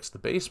inspects the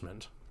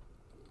basement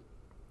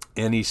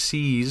and he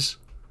sees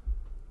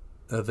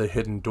the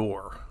hidden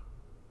door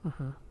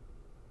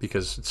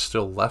because it's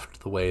still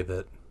left the way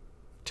that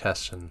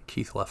Tess and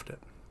Keith left it.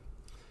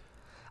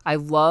 I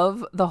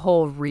love the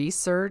whole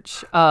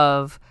research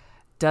of,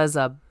 does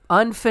a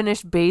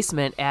unfinished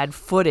basement add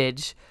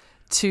footage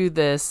to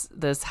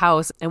this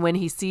house? And when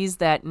he sees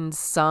that in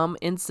some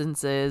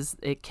instances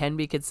it can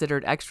be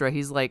considered extra,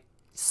 he's like,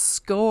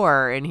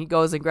 score, and he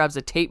goes and grabs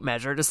a tape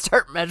measure to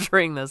start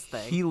measuring this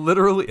thing. He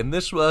literally, and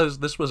this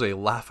was a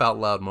laugh out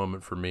loud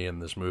moment for me in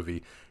this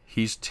movie.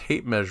 He's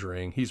tape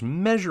measuring. He's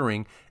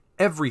measuring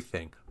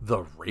everything.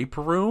 The rape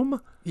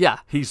room. Yeah.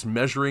 He's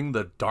measuring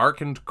the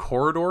darkened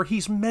corridor.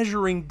 He's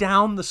measuring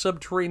down the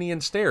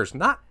subterranean stairs.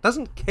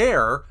 Doesn't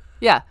care.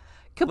 Yeah.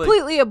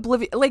 Completely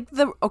oblivious. Like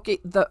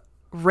the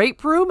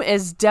rape room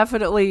is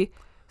definitely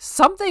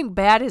something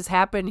bad has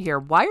happened here.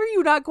 Why are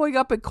you not going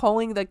up and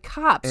calling the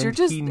cops? And you're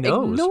just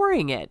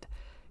ignoring it.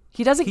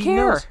 He doesn't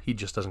care. Knows. He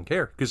just doesn't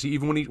care, because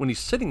even when he's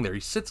sitting there, he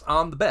sits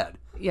on the bed.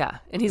 Yeah,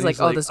 and he's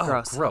like, "Oh, this is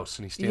gross." Gross,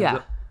 and he stands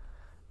up.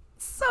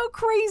 So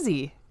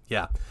crazy.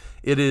 Yeah,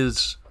 it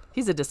is.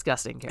 He's a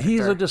disgusting character.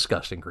 He's a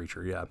disgusting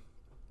creature. Yeah,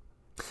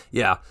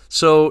 yeah.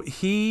 So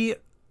he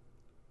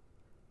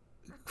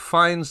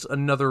finds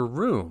another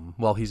room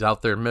while he's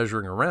out there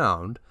measuring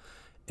around,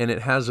 and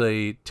it has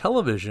a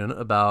television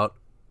about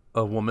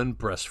a woman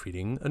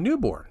breastfeeding a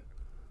newborn.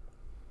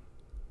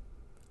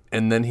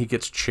 And then he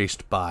gets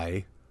chased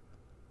by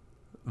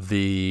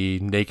the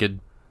naked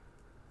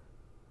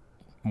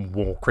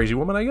crazy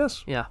woman, I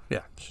guess? Yeah.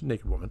 Yeah, she's a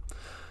naked woman.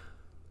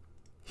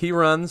 He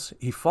runs,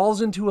 he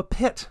falls into a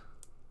pit.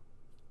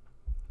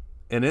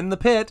 And in the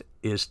pit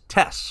is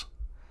Tess.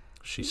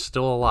 She's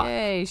still alive.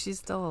 Yay, she's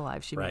still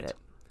alive. She made it.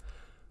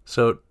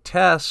 So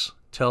Tess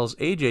tells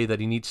AJ that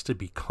he needs to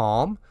be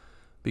calm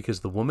because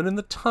the woman in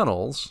the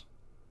tunnels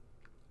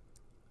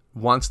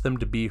wants them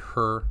to be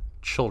her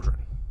children.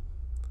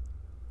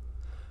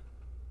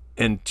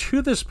 And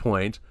to this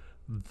point,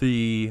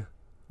 they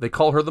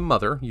call her the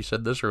mother. You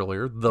said this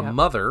earlier. The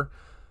mother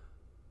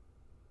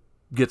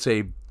gets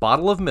a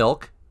bottle of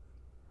milk,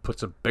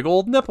 puts a big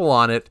old nipple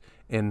on it,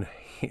 and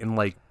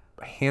like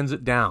hands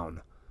it down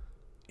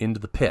into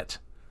the pit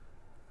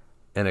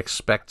and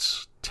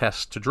expects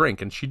Tess to drink,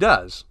 and she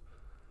does.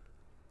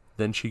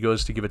 Then she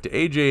goes to give it to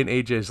AJ, and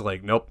AJ's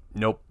like, nope,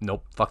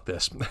 fuck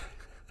this.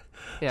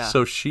 Yeah.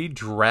 So she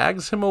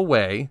drags him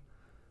away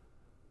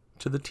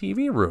to the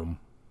TV room,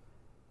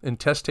 and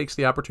Tess takes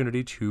the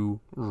opportunity to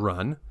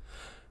run.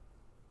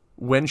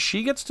 When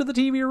she gets to the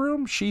TV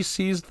room, she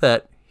sees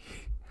that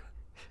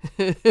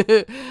this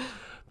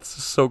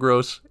is so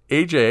gross.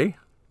 AJ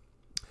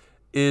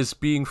is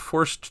being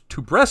forced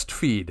to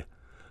breastfeed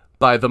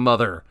by the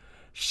mother.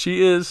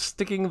 She is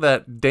sticking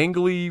that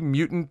dangly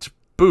mutant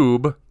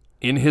boob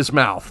in his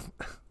mouth.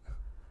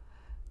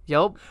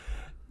 Yup.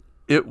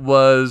 It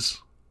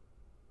was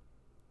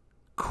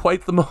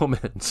quite the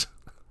moment.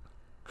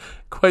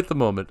 Quite the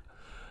moment.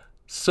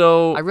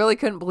 So I really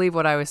couldn't believe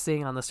what I was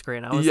seeing on the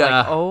screen. I was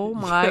Yeah. like, oh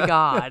my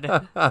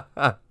God.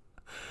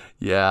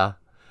 Yeah.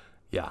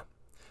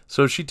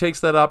 So she takes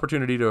that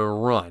opportunity to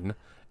run,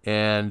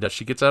 and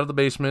she gets out of the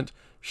basement.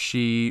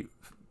 She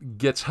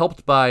gets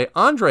helped by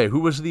Andre, who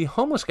was the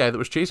homeless guy that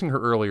was chasing her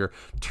earlier.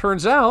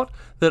 Turns out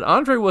that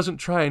Andre wasn't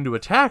trying to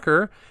attack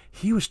her.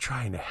 He was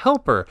trying to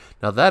help her.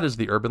 Now, that is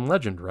the urban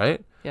legend,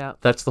 right? Yeah.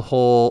 That's the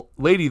whole,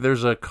 lady,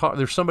 there's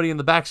somebody in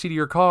the backseat of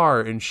your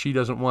car, and she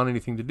doesn't want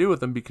anything to do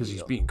with him because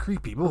he's being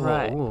creepy. Whoa,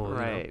 Right. whoa, you know.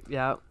 Right.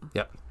 Yeah.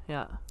 Yep.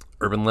 Yeah.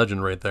 Urban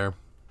legend right there.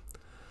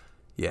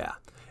 Yeah.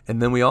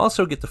 And then we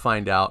also get to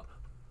find out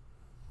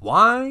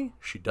why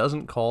she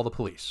doesn't call the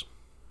police.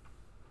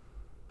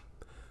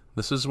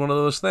 This is one of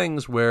those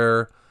things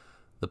where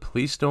the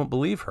police don't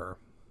believe her.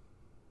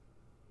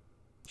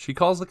 She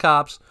calls the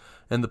cops,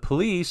 and the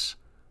police...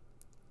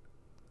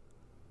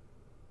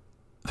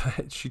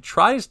 she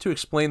tries to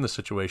explain the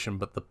situation,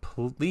 but the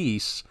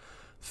police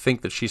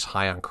think that she's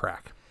high on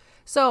crack.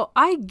 So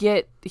I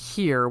get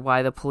here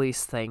why the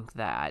police think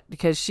that,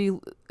 because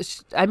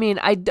I mean,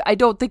 I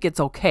don't think it's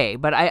okay,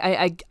 but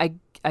I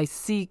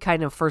see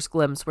kind of first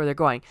glimpse where they're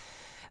going.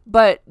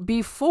 But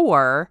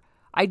before,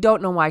 I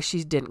don't know why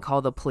she didn't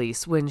call the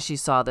police when she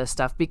saw this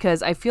stuff,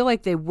 because I feel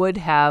like they would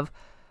have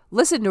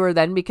listened to her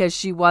then, because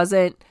she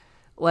wasn't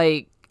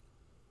like,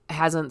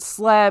 hasn't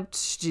slept,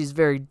 she's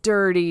very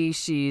dirty,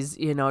 she's,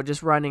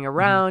 just running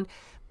around.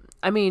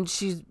 I mean,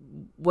 she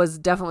was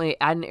definitely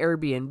at an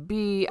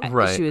Airbnb.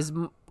 Right. She was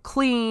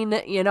clean.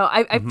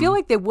 I feel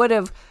like they would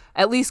have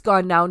at least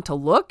gone down to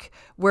look,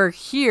 where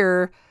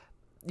here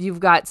you've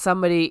got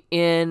somebody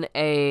in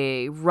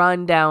a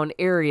rundown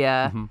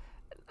area.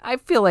 I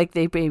feel like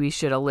they maybe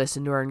should have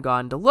listened to her and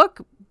gone to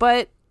look,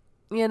 but,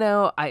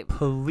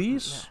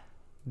 Police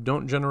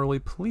don't generally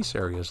police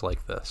areas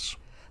like this.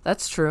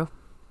 That's true.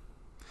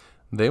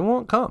 They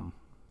won't come.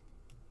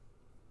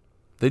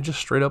 They just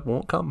straight up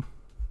won't come.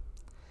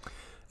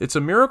 It's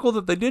a miracle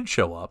that they did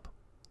show up.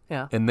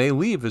 Yeah. And they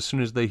leave as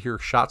soon as they hear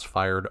shots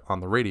fired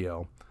on the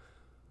radio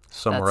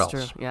somewhere That's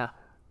else. true. Yeah.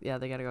 Yeah,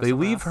 they got to go They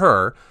somewhere leave else.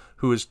 her,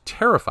 who is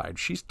terrified.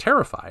 She's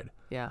terrified.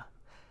 Yeah.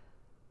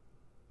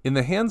 In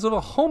the hands of a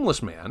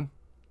homeless man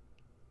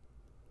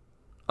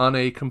on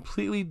a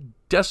completely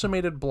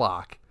decimated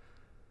block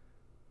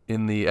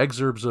in the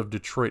exurbs of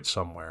Detroit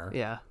somewhere.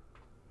 Yeah.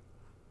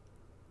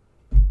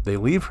 They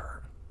leave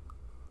her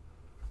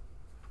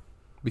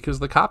because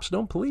the cops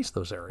don't police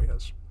those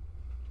areas.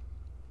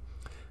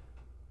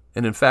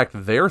 And in fact,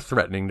 they're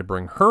threatening to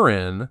bring her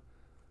in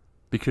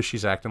because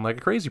she's acting like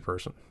a crazy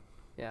person.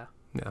 Yeah.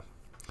 Yeah.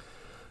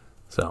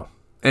 So,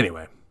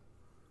 anyway,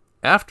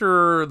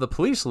 after the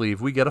police leave,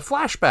 we get a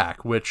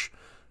flashback, which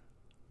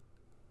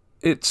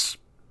it's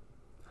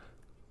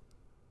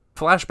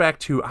flashback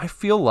to, I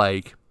feel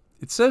like,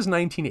 it says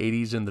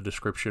 1980s in the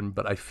description,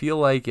 but I feel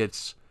like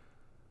it's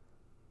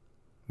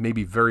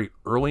maybe very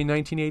early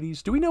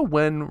 1980s. Do we know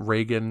when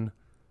Reagan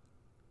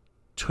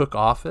took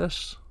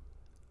office?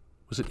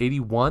 Was it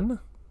 81?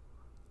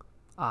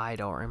 I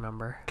don't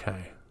remember.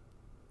 Okay.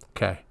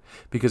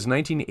 Because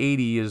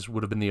 1980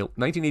 would have been the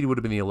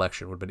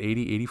election. Would have been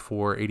 80,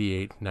 84,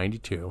 88,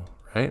 92,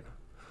 right?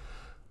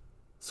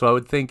 So I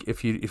would think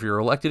if you're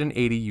elected in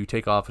 80, you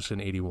take office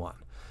in 81.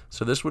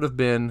 So this would have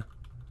been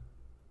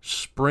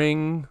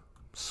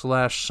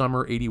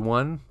spring/summer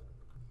 81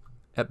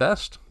 at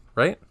best,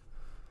 right?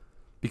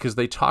 Because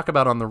they talk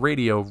about on the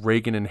radio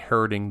Reagan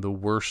inheriting the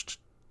worst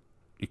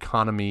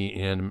economy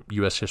in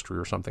U.S. history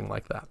or something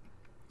like that.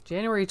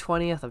 January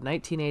 20th of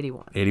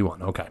 1981.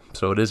 81, okay.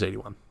 So it is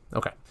 81.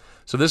 Okay.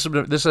 So this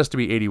has to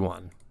be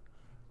 81.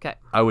 Okay.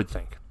 I would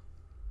think.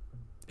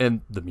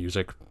 And the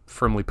music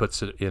firmly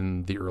puts it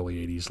in the early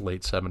 80s,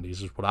 late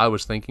 70s is what I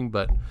was thinking,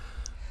 but...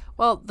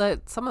 Well,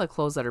 some of the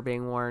clothes that are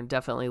being worn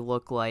definitely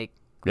look like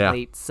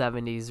late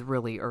 70s,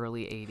 really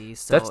early 80s.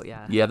 So,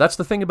 Yeah, that's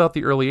the thing about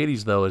the early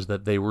 80s, though, is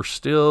that we were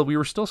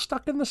still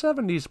stuck in the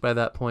 70s by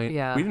that point.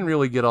 Yeah. We didn't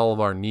really get all of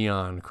our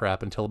neon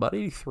crap until about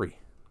 83.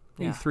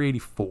 Yeah. 83,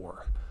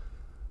 84.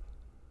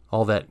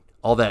 All that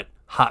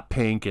hot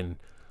pink and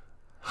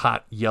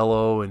hot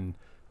yellow and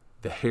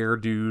the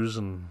hairdos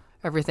and...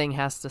 Everything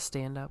has to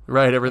stand up.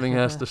 Right, everything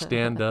has to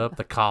stand up.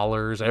 The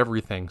collars,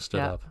 everything stood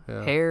up.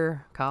 Yeah.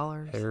 Hair,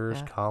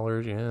 collars.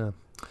 Collars, yeah.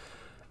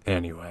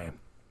 Anyway,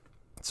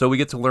 so we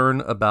get to learn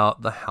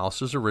about the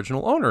house's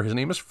original owner. His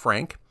name is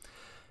Frank,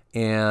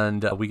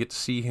 and we get to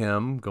see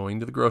him going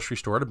to the grocery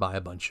store to buy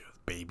a bunch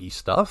of baby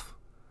stuff.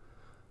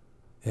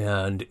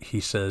 And he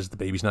says the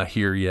baby's not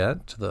here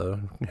yet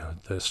to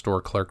the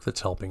store clerk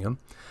that's helping him.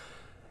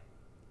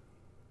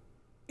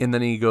 And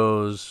then he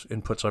goes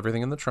and puts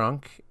everything in the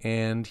trunk,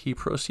 and he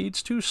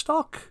proceeds to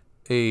stalk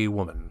a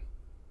woman.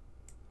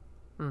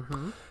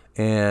 Mm-hmm.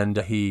 And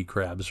he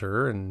grabs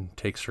her and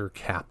takes her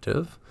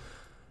captive.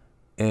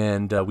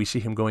 And we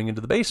see him going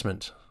into the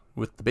basement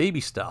with the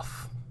baby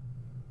stuff.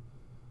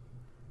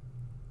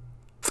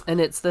 And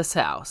it's this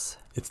house.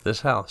 It's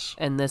this house.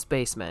 And this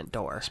basement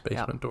door. This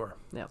basement door.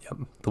 Yep.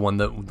 The one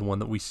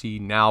that we see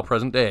now,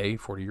 present day,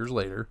 40 years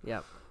later.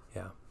 Yep.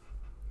 Yeah.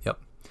 Yep.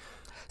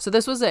 So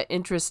this was an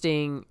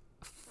interesting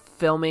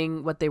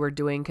filming what they were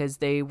doing because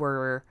they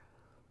were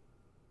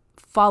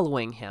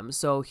following him.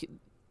 So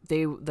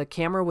the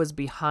camera was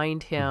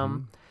behind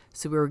him.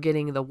 So we were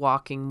getting the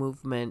walking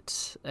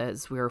movement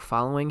as we were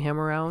following him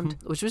around,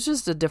 which was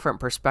just a different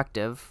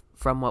perspective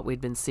from what we'd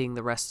been seeing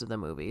the rest of the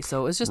movie.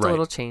 So it was just a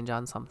little change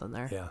on something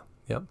there. Yeah.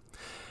 Yep.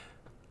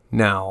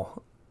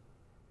 Now,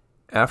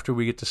 after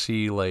we get to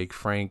see like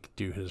Frank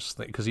do his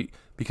thing,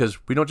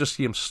 because we don't just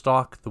see him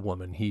stalk the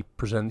woman. He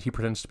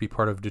pretends to be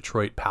part of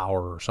Detroit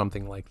Power or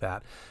something like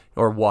that,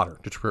 or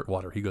Detroit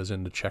Water. He goes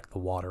in to check the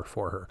water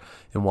for her,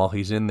 and while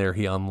he's in there,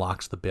 he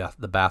unlocks the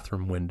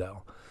bathroom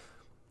window.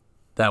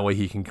 That way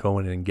he can go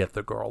in and get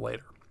the girl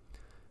later.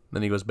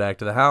 Then he goes back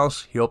to the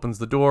house. He opens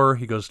the door.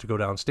 He goes to go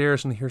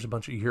downstairs, and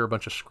you hear a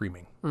bunch of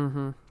screaming.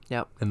 Mm-hmm.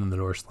 Yep. And then the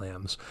door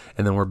slams,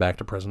 and then we're back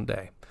to present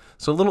day.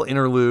 So a little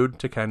interlude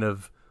to kind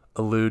of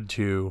allude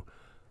to,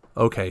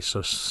 okay,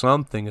 so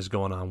something is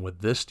going on with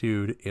this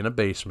dude in a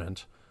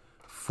basement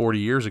 40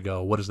 years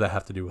ago. What does that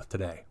have to do with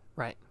today?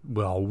 Right.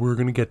 Well, we're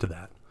going to get to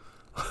that.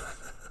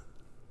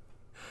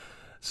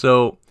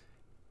 So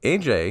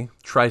AJ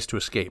tries to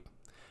escape.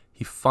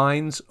 He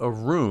finds a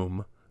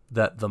room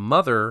that the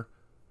mother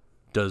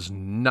does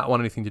not want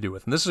anything to do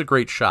with. And this is a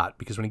great shot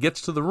because when he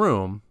gets to the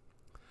room,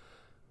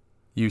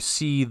 you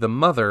see the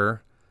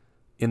mother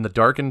in the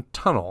darkened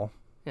tunnel.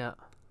 Yeah.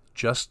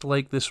 Just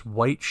like this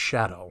white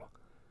shadow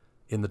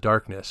in the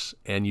darkness,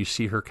 and you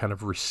see her kind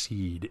of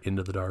recede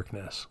into the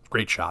darkness.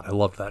 Great shot. I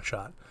loved that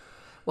shot.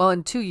 Well,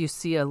 and two, you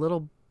see a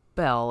little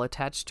bell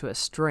attached to a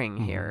string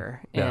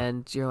here,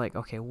 and you're like,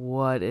 okay,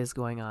 what is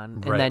going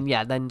on? Right.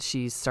 And then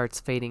she starts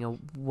fading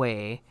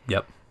away.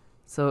 Yep.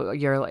 So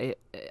you're like,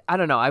 I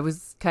don't know. I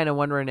was kind of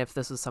wondering if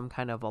this was some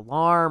kind of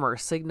alarm or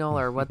signal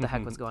or what the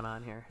heck was going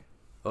on here.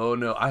 Oh,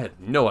 no. I had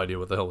no idea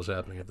what the hell was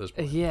happening at this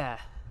point. Yeah.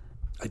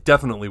 I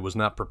definitely was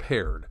not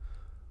prepared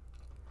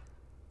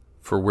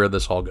for where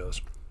this all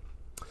goes.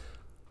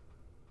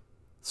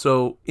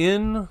 So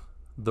in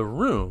the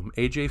room,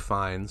 AJ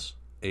finds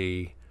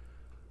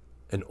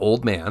an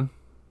old man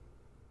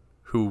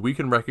who we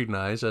can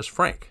recognize as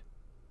Frank.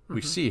 Mm-hmm.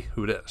 We see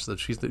who it is.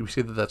 We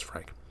see that that's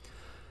Frank.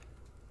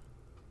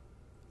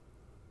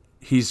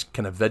 He's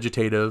kind of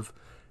vegetative,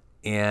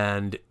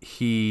 and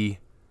he's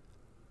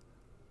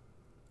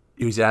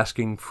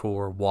asking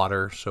for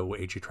water, so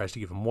AJ tries to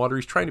give him water.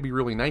 He's trying to be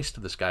really nice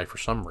to this guy for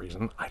some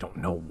reason. I don't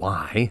know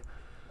why.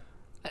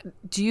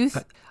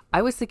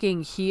 I was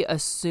thinking he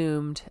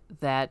assumed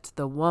that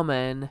the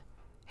woman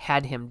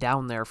had him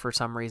down there for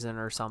some reason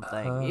or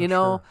something.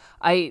 Sure.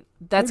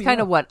 That's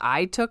kind of what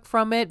I took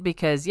from it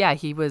because,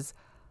 he was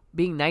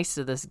being nice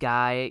to this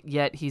guy,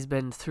 yet he's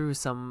been through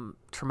some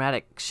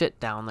traumatic shit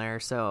down there,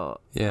 so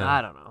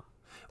I don't know.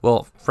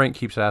 Well, Frank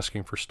keeps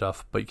asking for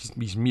stuff, but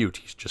he's mute.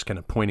 He's just kind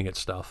of pointing at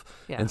stuff.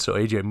 Yeah. And so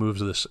AJ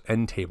moves this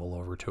end table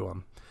over to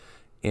him.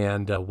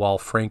 And while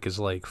Frank is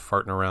like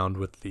farting around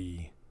with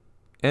the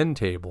end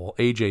table,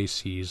 AJ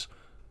sees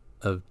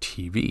a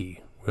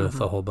TV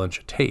with a whole bunch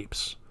of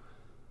tapes.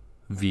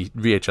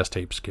 VHS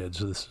tapes, kids.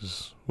 This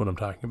is what I'm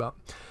talking about.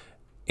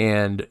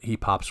 And he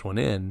pops one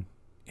in,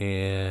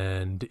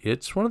 and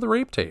it's one of the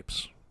rape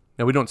tapes.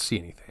 Now, we don't see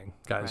anything,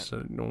 guys, right. So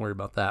don't worry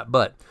about that.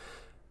 But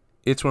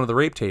it's one of the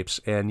rape tapes,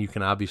 and you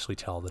can obviously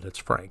tell that it's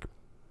Frank.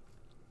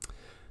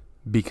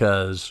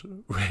 Because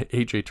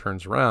AJ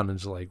turns around and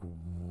is like,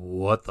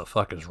 what the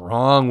fuck is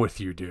wrong with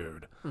you,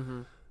 dude?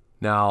 Mm-hmm.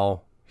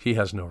 Now, he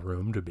has no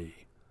room to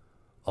be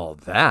all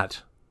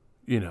that,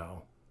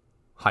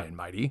 high and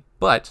mighty.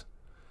 But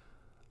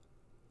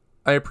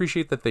I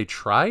appreciate that they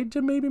tried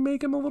to maybe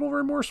make him a little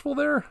remorseful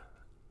there.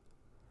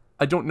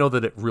 I don't know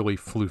that it really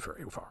flew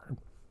very far.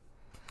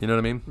 You know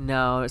what I mean?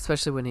 No,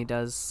 especially when he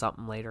does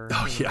something later.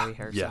 Oh, yeah.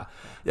 Here, yeah.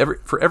 So.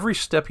 For every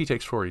step he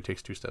takes forward, he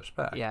takes 2 steps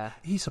back. Yeah.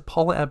 He's a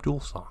Paula Abdul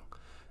song.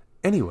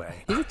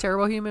 Anyway. He's a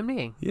terrible human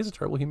being. He is a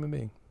terrible human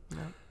being. Yeah.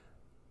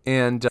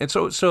 And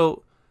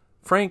so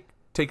Frank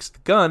takes the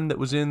gun that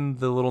was in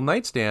the little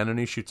nightstand and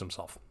he shoots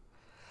himself.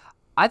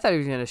 I thought he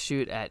was going to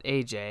shoot at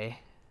AJ.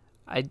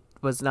 I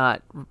was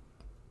not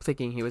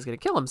thinking he was going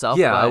to kill himself.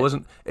 Yeah, I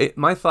wasn't.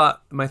 My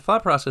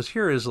thought process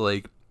here is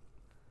like,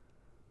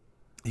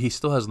 he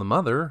still has the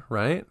mother,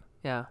 right?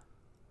 Yeah.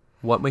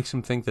 What makes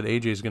him think that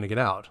AJ is going to get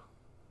out?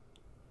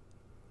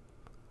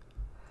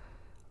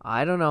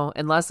 I don't know.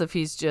 Unless if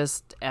he's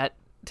just at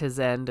his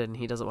end and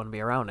he doesn't want to be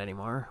around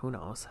anymore. Who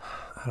knows?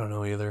 I don't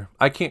know either.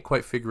 I can't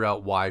quite figure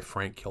out why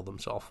Frank killed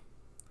himself.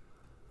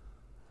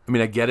 I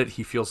mean, I get it.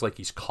 He feels like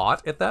he's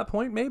caught at that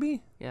point,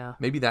 maybe? Yeah.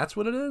 Maybe that's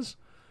what it is?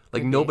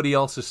 Like, nobody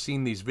else has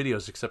seen these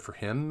videos except for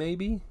him,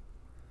 maybe?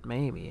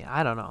 Maybe.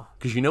 I don't know.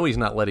 Because he's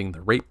not letting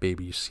the rape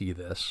babies see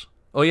this.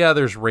 Oh, yeah,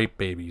 there's rape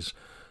babies.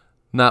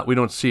 We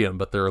don't see them,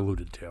 but they're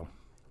alluded to.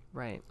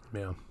 Right.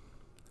 Yeah.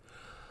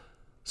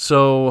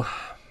 So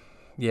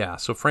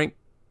Frank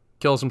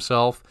kills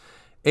himself,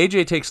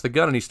 AJ takes the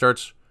gun and he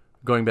starts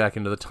going back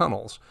into the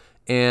tunnels.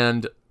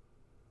 And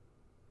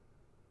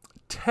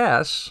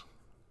Tess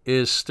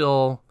is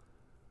still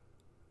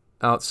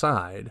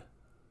outside,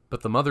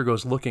 but the mother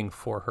goes looking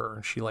for her,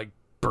 and she like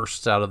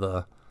bursts out of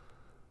the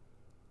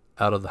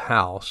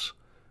house,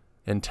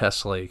 and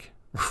Tess like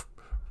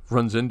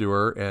runs into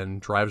her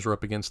and drives her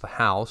up against the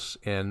house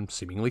and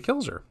seemingly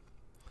kills her.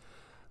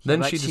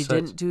 Then she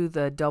didn't do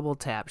the double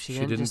tap. She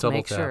didn't just double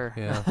make tap. sure.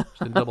 Yeah,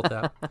 she didn't double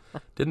tap.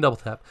 Didn't double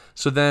tap.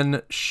 So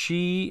then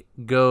she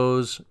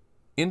goes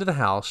into the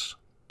house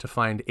to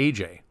find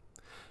AJ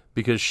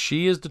because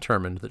she is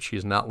determined that she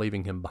is not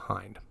leaving him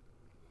behind.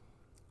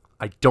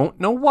 I don't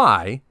know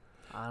why.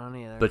 I don't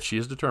either. But she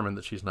is determined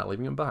that she's not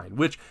leaving him behind.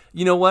 Which,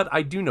 you know what?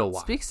 I do know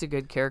why. Speaks to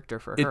good character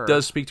for her. It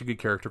does speak to good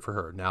character for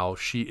her. Now,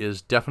 she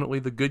is definitely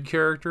the good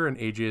character, and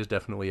AJ is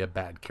definitely a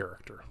bad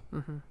character.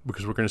 Mm-hmm.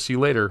 Because we're going to see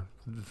later,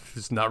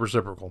 it's not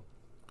reciprocal.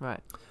 Right.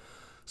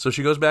 So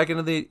she goes back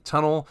into the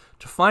tunnel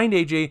to find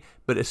AJ,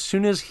 but as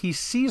soon as he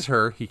sees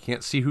her, he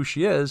can't see who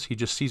she is. He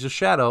just sees a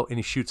shadow, and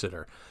he shoots at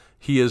her.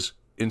 He is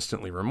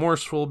instantly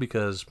remorseful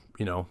because,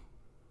 he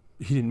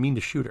didn't mean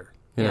to shoot her.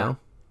 You know?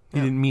 He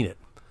didn't mean it.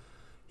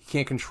 He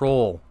can't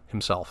control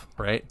himself,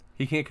 right?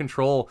 He can't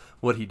control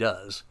what he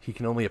does. He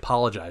can only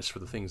apologize for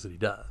the things that he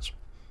does.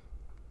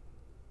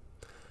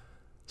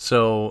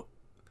 So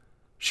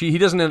he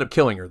doesn't end up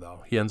killing her,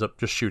 though. He ends up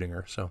just shooting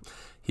her. So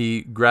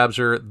he grabs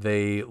her.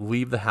 They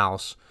leave the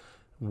house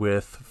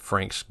with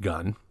Frank's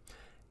gun.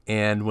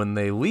 And when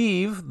they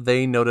leave,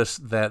 they notice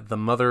that the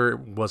mother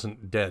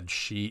wasn't dead.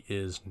 She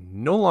is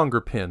no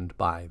longer pinned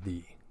by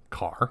the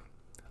car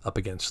up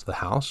against the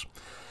house.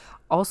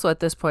 Also, at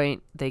this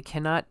point, they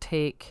cannot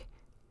take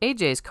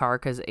AJ's car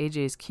because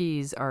AJ's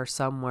keys are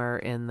somewhere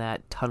in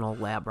that tunnel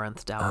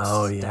labyrinth downstairs.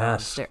 Oh,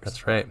 yes.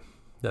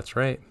 That's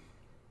right.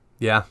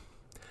 Yeah.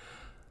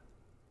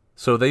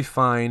 So they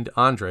find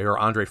Andre, or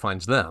Andre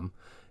finds them,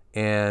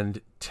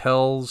 and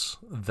tells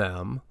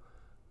them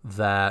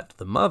that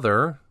the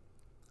mother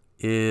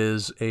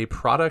is a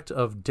product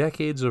of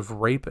decades of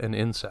rape and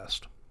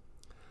incest.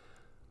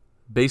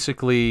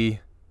 Basically,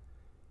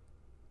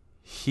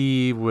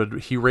 he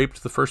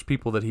raped the first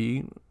people that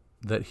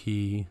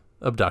he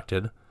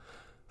abducted,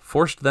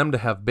 forced them to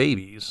have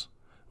babies.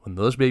 When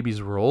those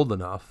babies were old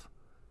enough,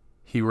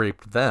 he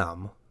raped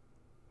them,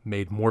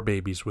 made more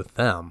babies with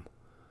them,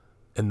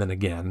 and then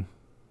again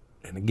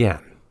and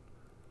again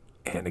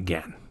and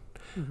again.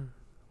 Mm-hmm.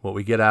 What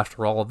we get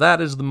after all of that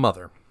is the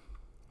mother,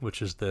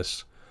 which is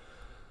this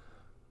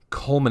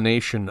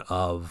culmination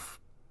of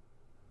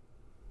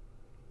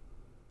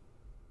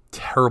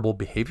terrible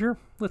behavior,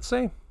 let's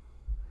say.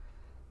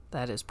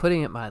 That is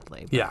putting it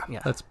mildly. Yeah,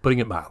 that's putting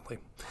it mildly.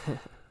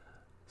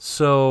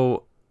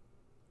 So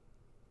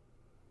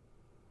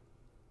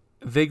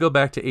they go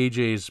back to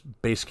AJ's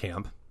base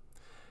camp,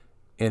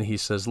 and he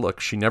says, look,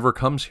 she never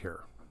comes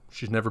here.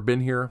 She's never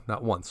been here,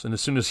 not once. And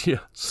as soon as he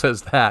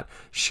says that,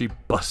 she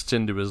busts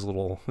into his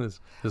little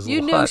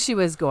You knew hut. she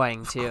was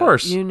going to. Of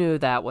course. You knew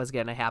that was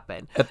going to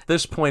happen. At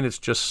this point, it's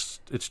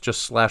just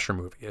slasher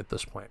movie at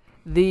this point.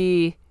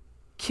 The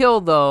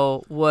kill,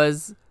 though,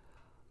 was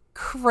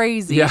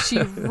crazy. Yeah. She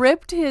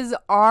ripped his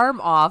arm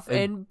off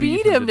and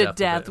beat him to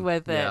death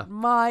with it. Yeah.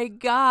 My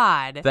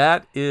God.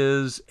 That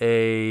feels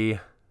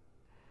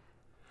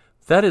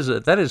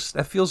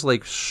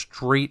like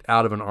straight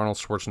out of an Arnold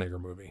Schwarzenegger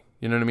movie.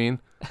 You know what I mean?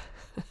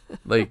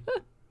 Like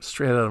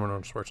straight out of an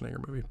Arnold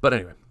Schwarzenegger movie. But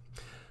anyway,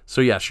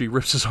 so yeah, she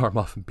rips his arm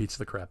off and beats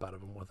the crap out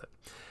of him with it.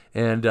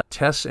 And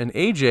Tess and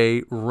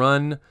AJ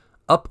run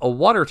up a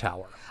water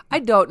tower. I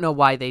don't know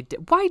why they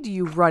did. Why do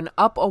you run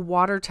up a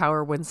water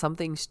tower when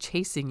something's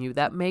chasing you?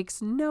 That makes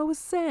no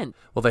sense.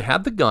 Well, they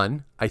had the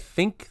gun. I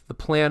think the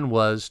plan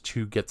was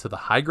to get to the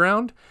high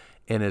ground,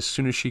 and as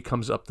soon as she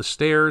comes up the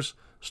stairs,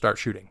 start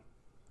shooting.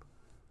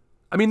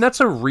 I mean,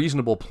 that's a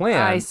reasonable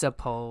plan. I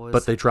suppose.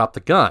 But they dropped the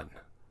gun.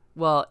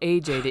 Well,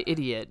 AJ the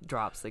idiot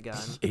drops the gun.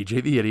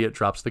 AJ the idiot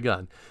drops the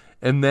gun.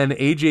 And then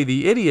AJ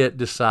the idiot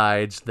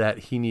decides that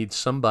he needs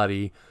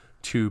somebody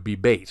to be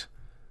bait.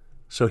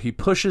 So he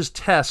pushes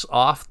Tess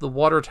off the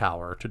water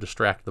tower to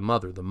distract the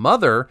mother. The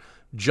mother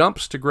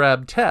jumps to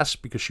grab Tess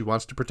because she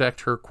wants to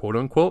protect her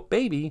quote-unquote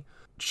baby.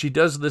 She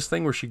does this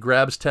thing where she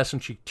grabs Tess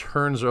and she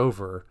turns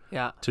over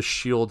to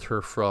shield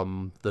her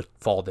from the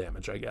fall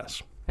damage, I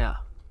guess. Yeah.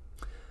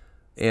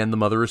 And the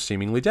mother is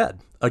seemingly dead.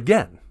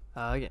 Again.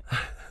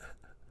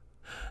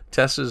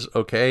 Tess is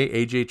okay.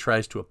 AJ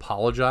tries to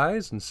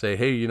apologize and say,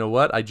 hey, you know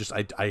what? I just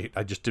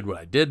did what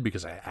I did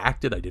because I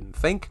acted. I didn't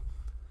think.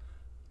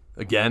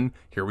 Again,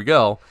 here we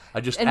go.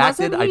 I just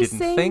acted. I didn't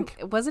think.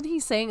 Wasn't he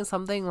saying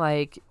something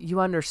like,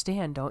 you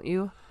understand, don't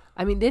you?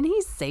 I mean, didn't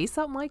he say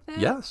something like that?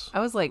 Yes.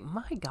 I was like,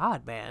 my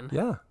God, man.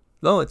 Yeah.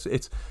 No, it's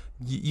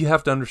you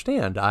have to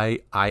understand. I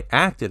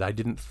acted. I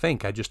didn't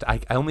think.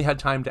 I only had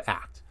time to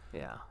act.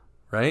 Yeah.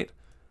 Right?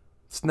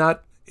 It's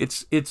not,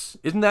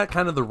 isn't that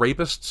kind of the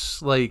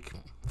rapist's like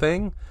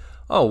thing?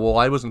 Oh, well,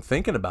 I wasn't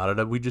thinking about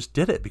it. We just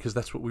did it because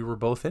that's what we were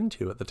both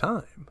into at the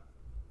time.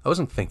 I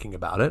wasn't thinking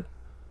about it.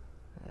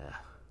 Yeah.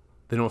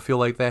 They don't feel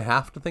like they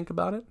have to think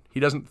about it.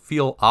 He doesn't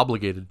feel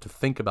obligated to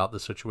think about the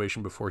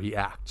situation before he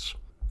acts.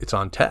 It's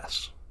on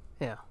Tess.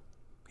 Yeah.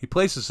 He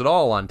places it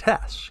all on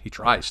Tess. He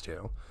tries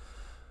to.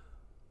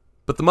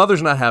 But the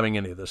mother's not having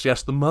any of this.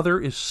 Yes, the mother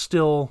is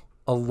still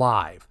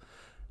alive.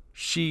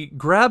 She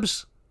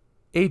grabs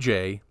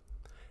AJ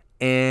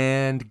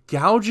and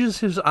gouges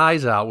his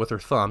eyes out with her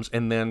thumbs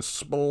and then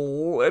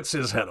splits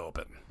his head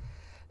open.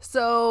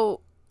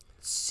 So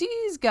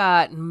she's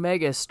got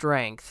mega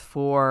strength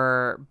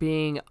for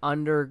being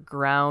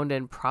underground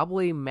and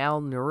probably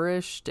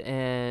malnourished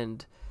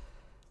and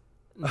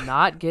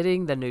not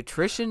getting the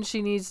nutrition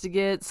she needs to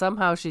get.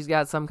 Somehow she's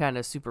got some kind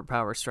of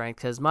superpower strength,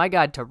 because my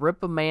God, to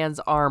rip a man's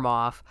arm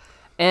off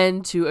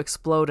and to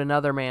explode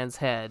another man's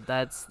head,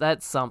 that's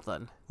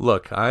something.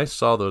 Look, I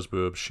saw those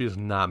boobs. She is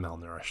not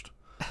malnourished.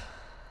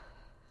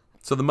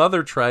 So the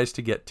mother tries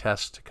to get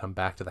Tess to come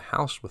back to the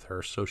house with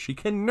her so she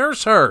can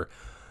nurse her.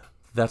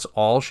 That's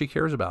all she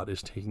cares about,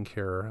 is taking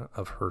care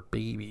of her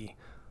baby.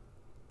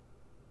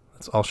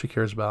 That's all she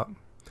cares about.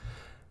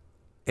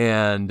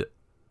 And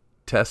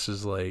Tess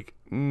is like,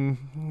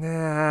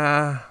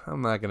 nah,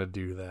 I'm not going to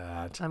do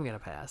that. I'm going to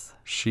pass.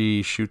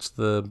 She shoots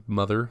the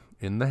mother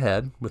in the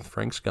head with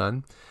Frank's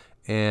gun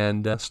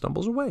and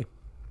stumbles away.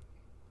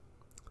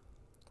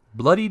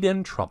 Bloodied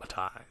and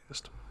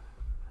traumatized.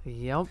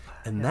 Yep.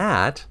 And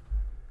that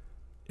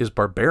is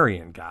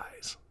Barbarian,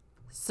 guys.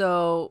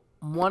 So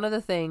one of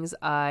the things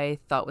I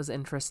thought was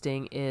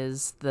interesting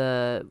is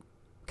the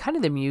kind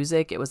of the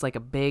music. It was like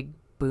a big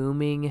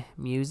booming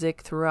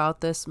music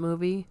throughout this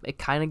movie. It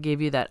kind of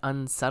gave you that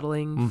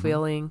unsettling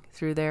feeling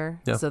through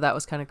there. Yeah. So that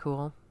was kind of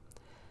cool.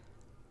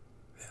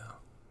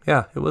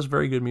 Yeah, it was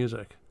very good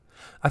music.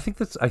 I think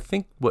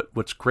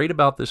what's great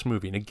about this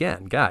movie, and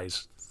again,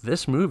 guys,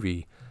 this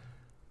movie,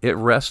 it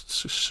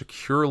rests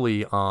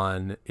securely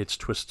on its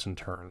twists and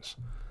turns.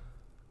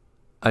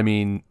 I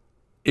mean,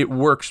 it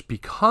works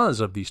because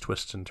of these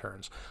twists and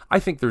turns. I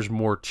think there's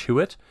more to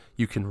it.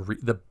 You can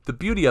the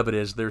beauty of it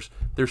is there's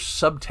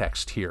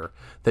subtext here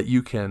that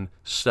you can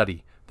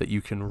study, that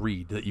you can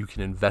read, that you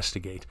can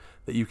investigate,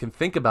 that you can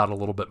think about a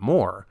little bit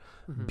more,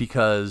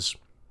 because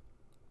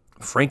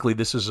frankly,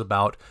 this is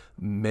about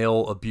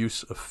male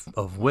abuse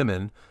of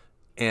women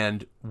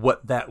and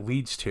what that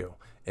leads to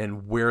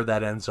and where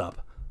that ends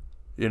up.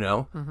 You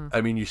know,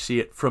 I mean, you see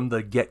it from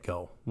the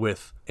get-go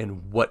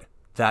and what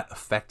that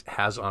effect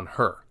has on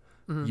her.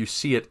 You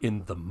see it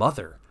in the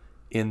mother,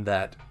 in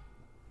that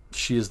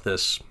she is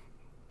this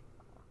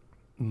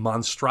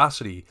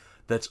monstrosity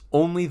that's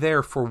only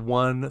there for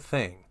one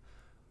thing,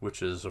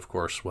 which is, of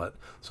course, what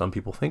some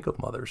people think of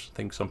mothers.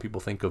 Some people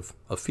think of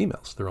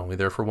females. They're only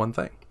there for one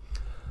thing.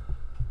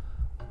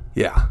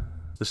 Yeah,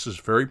 this is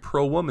very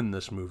pro-woman,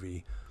 this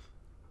movie.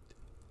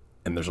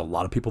 And there's a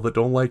lot of people that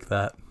don't like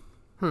that.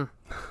 I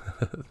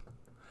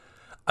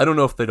don't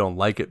know if they don't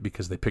like it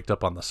because they picked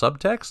up on the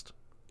subtext.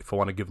 If I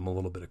want to give them a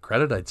little bit of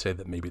credit, I'd say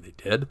that maybe they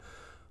did.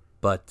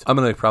 But I'm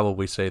going to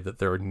probably say that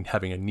they're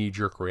having a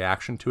knee-jerk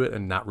reaction to it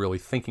and not really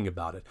thinking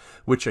about it,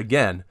 which,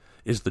 again,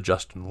 is the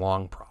Justin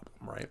Long problem,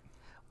 right?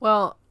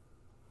 Well,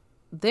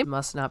 they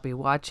must not be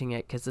watching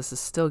it because this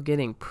is still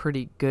getting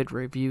pretty good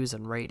reviews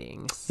and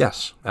ratings.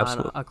 Yes,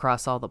 absolutely.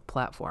 Across all the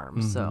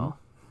platforms, so.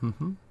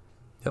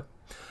 Yep.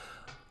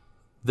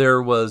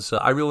 There was,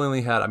 I really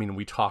only had,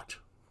 we talked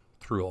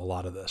through a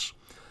lot of this.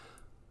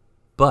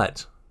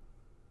 But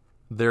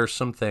there's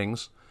some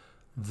things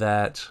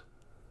that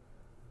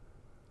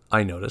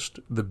I noticed.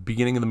 The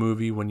beginning of the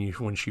movie,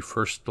 when she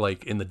first,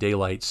 like, in the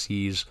daylight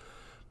sees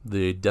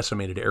the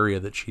decimated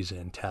area that she's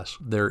in, Tess,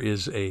 there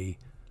is a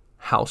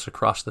house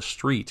across the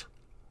street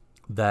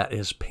that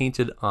is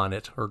painted on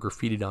it or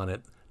graffitied on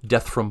it,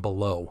 "Death from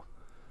Below."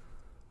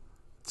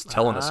 It's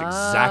telling us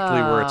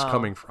exactly where it's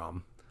coming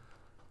from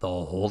the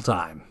whole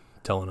time.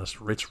 Telling us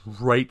it's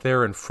right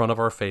there in front of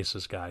our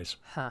faces, guys.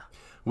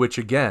 Which,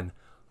 again,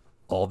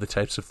 all the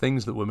types of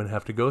things that women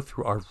have to go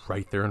through are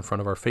right there in front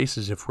of our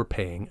faces if we're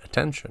paying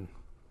attention.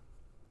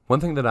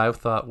 One thing that I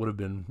thought would have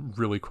been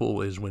really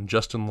cool is when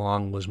Justin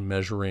Long was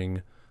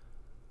measuring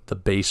the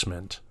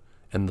basement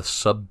and the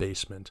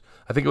sub-basement.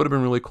 I think it would have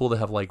been really cool to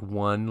have like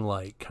one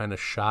like kind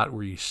of shot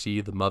where you see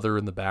the mother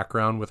in the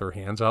background with her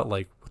hands out,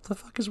 like, what the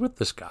fuck is with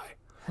this guy?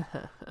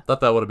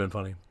 Thought that would have been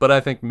funny. But I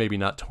think maybe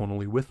not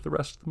tonally with the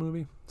rest of the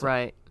movie. So,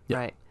 right.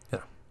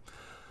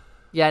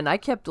 Yeah, and I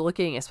kept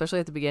looking, especially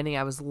at the beginning,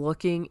 I was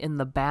looking in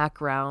the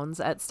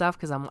backgrounds at stuff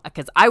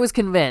because I was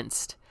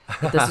convinced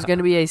that this was going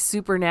to be a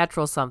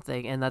supernatural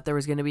something and that there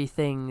was going to be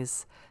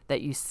things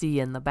that you see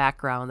in the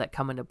background that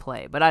come into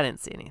play, but I didn't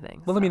see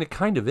anything. Well, it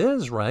kind of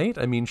is, right?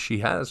 She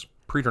has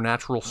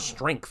preternatural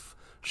strength.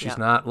 She's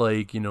not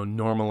like,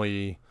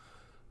 normally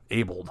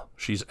abled.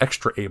 She's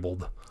extra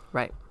abled.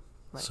 Right.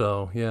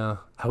 So, yeah.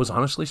 I was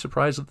honestly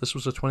surprised that this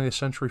was a 20th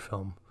century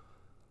film.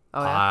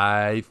 Oh, yeah?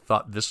 I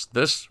thought this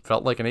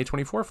felt like an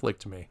A24 flick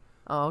to me.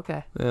 Oh,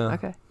 okay. Yeah.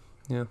 Okay.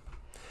 Yeah.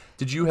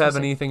 Did you have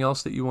anything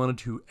else that you wanted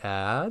to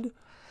add? Did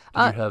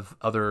you have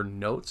other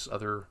notes?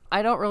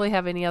 I don't really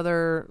have any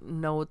other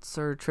notes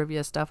or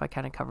trivia stuff. I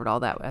kind of covered all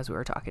that as we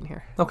were talking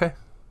here. Okay.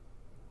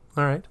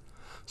 All right.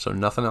 So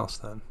nothing else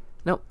then.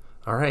 Nope.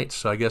 All right.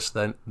 So I guess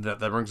then that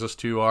brings us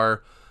to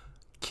our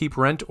keep,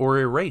 rent, or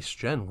erase.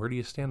 Jen, where do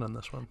you stand on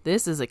this one?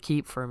 This is a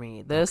keep for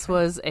me. This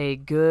was a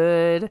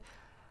good,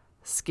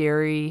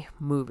 scary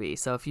movie.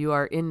 So if you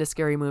are into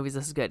scary movies,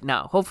 this is good.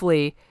 Now,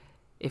 hopefully,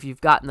 if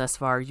you've gotten this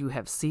far, you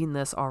have seen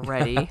this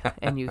already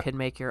and you can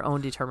make your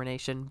own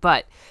determination.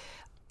 But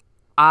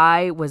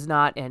I was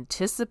not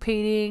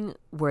anticipating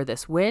where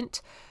this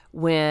went.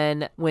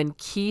 When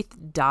Keith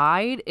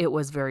died, it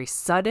was very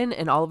sudden,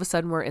 and all of a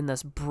sudden we're in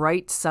this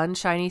bright,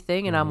 sunshiny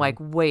thing, and I'm like,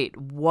 wait,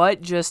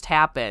 what just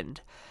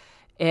happened?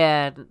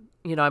 And,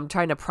 I'm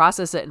trying to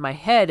process it in my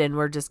head, and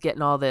we're just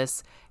getting all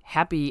this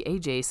happy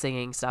AJ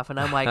singing stuff, and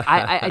I'm like,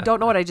 I don't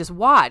know what I just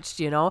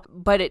watched,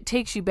 But it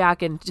takes you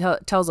back and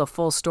tells a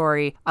full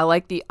story. I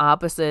like the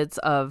opposites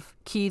of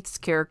Keith's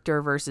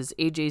character versus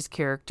AJ's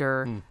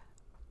character.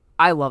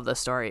 I love the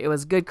story. It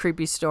was a good,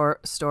 creepy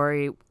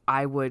story.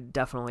 I would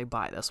definitely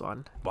buy this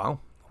one. Wow.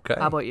 Okay.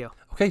 How about you?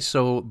 Okay,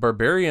 so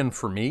Barbarian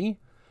for me,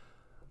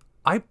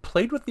 I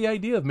played with the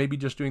idea of maybe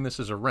just doing this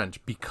as a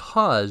rent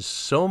because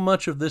so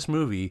much of this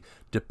movie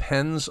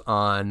depends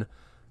on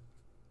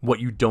what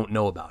you don't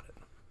know about it.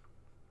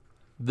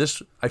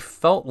 I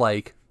felt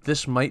like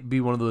this might be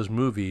one of those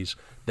movies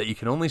that you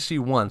can only see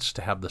once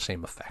to have the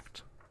same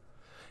effect.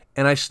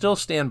 And I still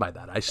stand by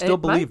that. I still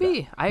believe that. It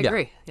might be. I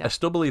agree. Yeah. I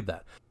still believe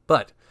that.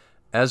 But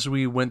as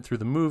we went through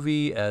the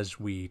movie, as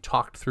we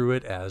talked through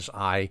it, as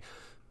I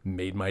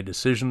made my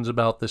decisions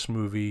about this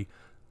movie,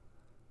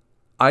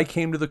 I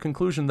came to the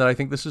conclusion that I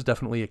think this is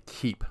definitely a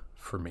keep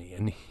for me.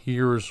 And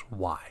here's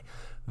why.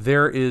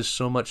 There is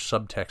so much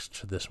subtext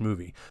to this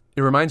movie.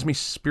 It reminds me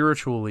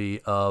spiritually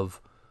of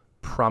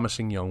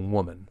Promising Young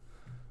Woman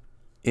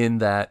in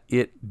that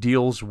it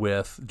deals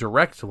with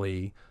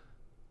directly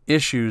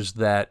issues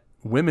that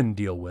women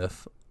deal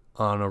with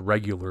on a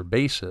regular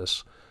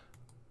basis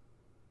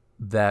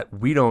that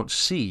we don't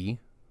see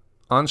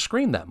on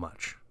screen that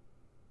much.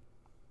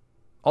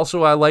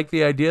 Also, I like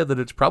the idea that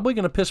it's probably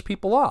going to piss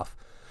people off.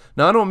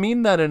 Now, I don't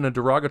mean that in a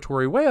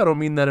derogatory way. I don't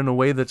mean that in a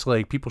way that's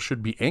like people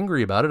should be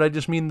angry about it. I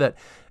just mean that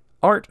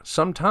art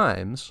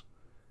sometimes,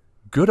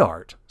 good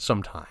art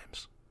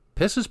sometimes,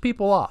 pisses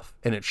people off,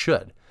 and it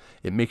should.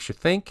 It makes you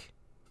think.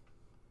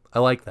 I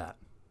like that.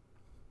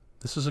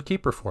 This is a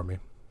keeper for me.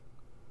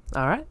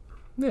 All right.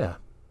 Yeah.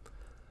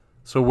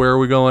 So where are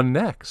we going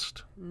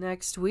next?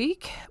 Next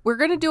week, we're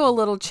going to do a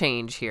little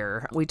change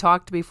here. We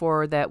talked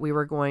before that we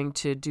were going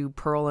to do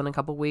Pearl in a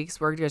couple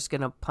weeks. We're just going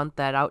to punt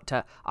that out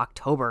to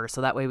October so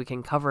that way we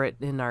can cover it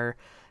in our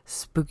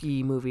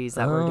spooky movies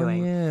that we're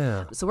doing.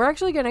 Yeah. So we're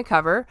actually going to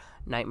cover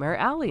Nightmare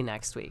Alley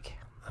next week.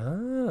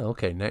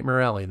 Okay.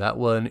 Nightmare Alley. That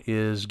one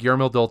is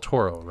Guillermo del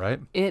Toro, right?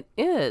 It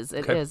is.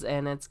 It is.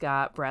 And it's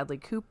got Bradley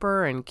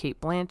Cooper and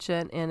Cate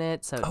Blanchett in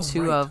it. So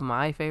two of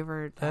my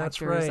favorite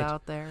actors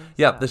out there.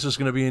 Yep. This is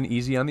going to be an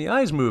easy on the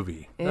eyes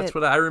movie. That's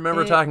what I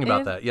remember talking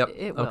about that. Yep.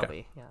 It will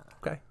be. Yeah.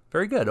 Okay.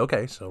 Very good.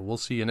 Okay. So we'll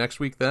see you next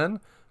week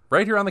then,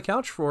 right here on the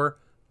couch for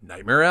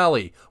Nightmare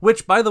Alley,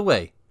 which, by the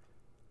way,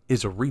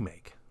 is a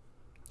remake.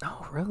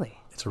 Oh, really?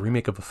 It's a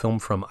remake of a film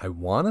from, I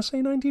want to say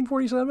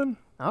 1947.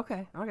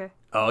 Okay.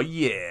 Oh,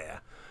 yeah.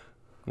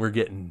 We're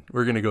going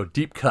to go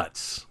deep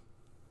cuts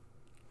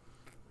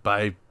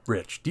by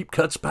Rich. Deep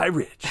cuts by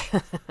Rich.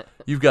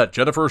 You've got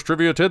Jennifer's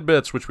Trivia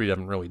Tidbits, which we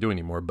haven't really do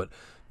anymore, but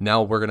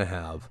now we're going to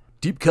have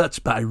Deep Cuts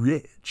by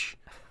Rich,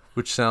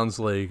 which sounds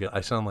like,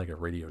 I sound like a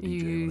radio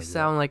DJ. You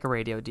sound like a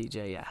radio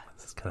DJ, yeah.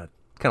 It's kind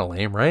of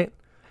lame, right?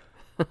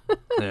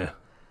 Yeah.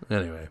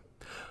 Anyway,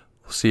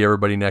 we'll see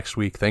everybody next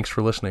week. Thanks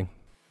for listening.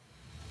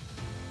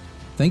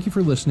 Thank you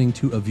for listening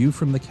to A View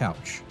from the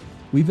Couch.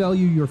 We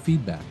value your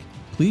feedback.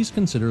 Please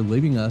consider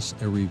leaving us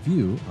a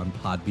review on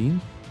Podbean,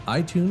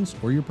 iTunes,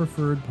 or your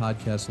preferred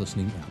podcast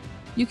listening app.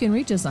 You can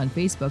reach us on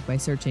Facebook by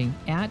searching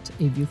 @A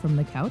View from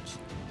the Couch,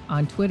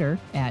 on Twitter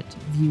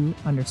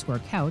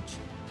 @view_couch,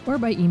 or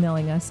by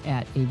emailing us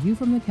at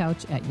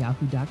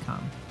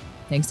aviewfromthecouch@yahoo.com.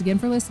 Thanks again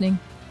for listening.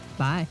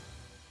 Bye.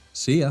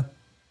 See ya.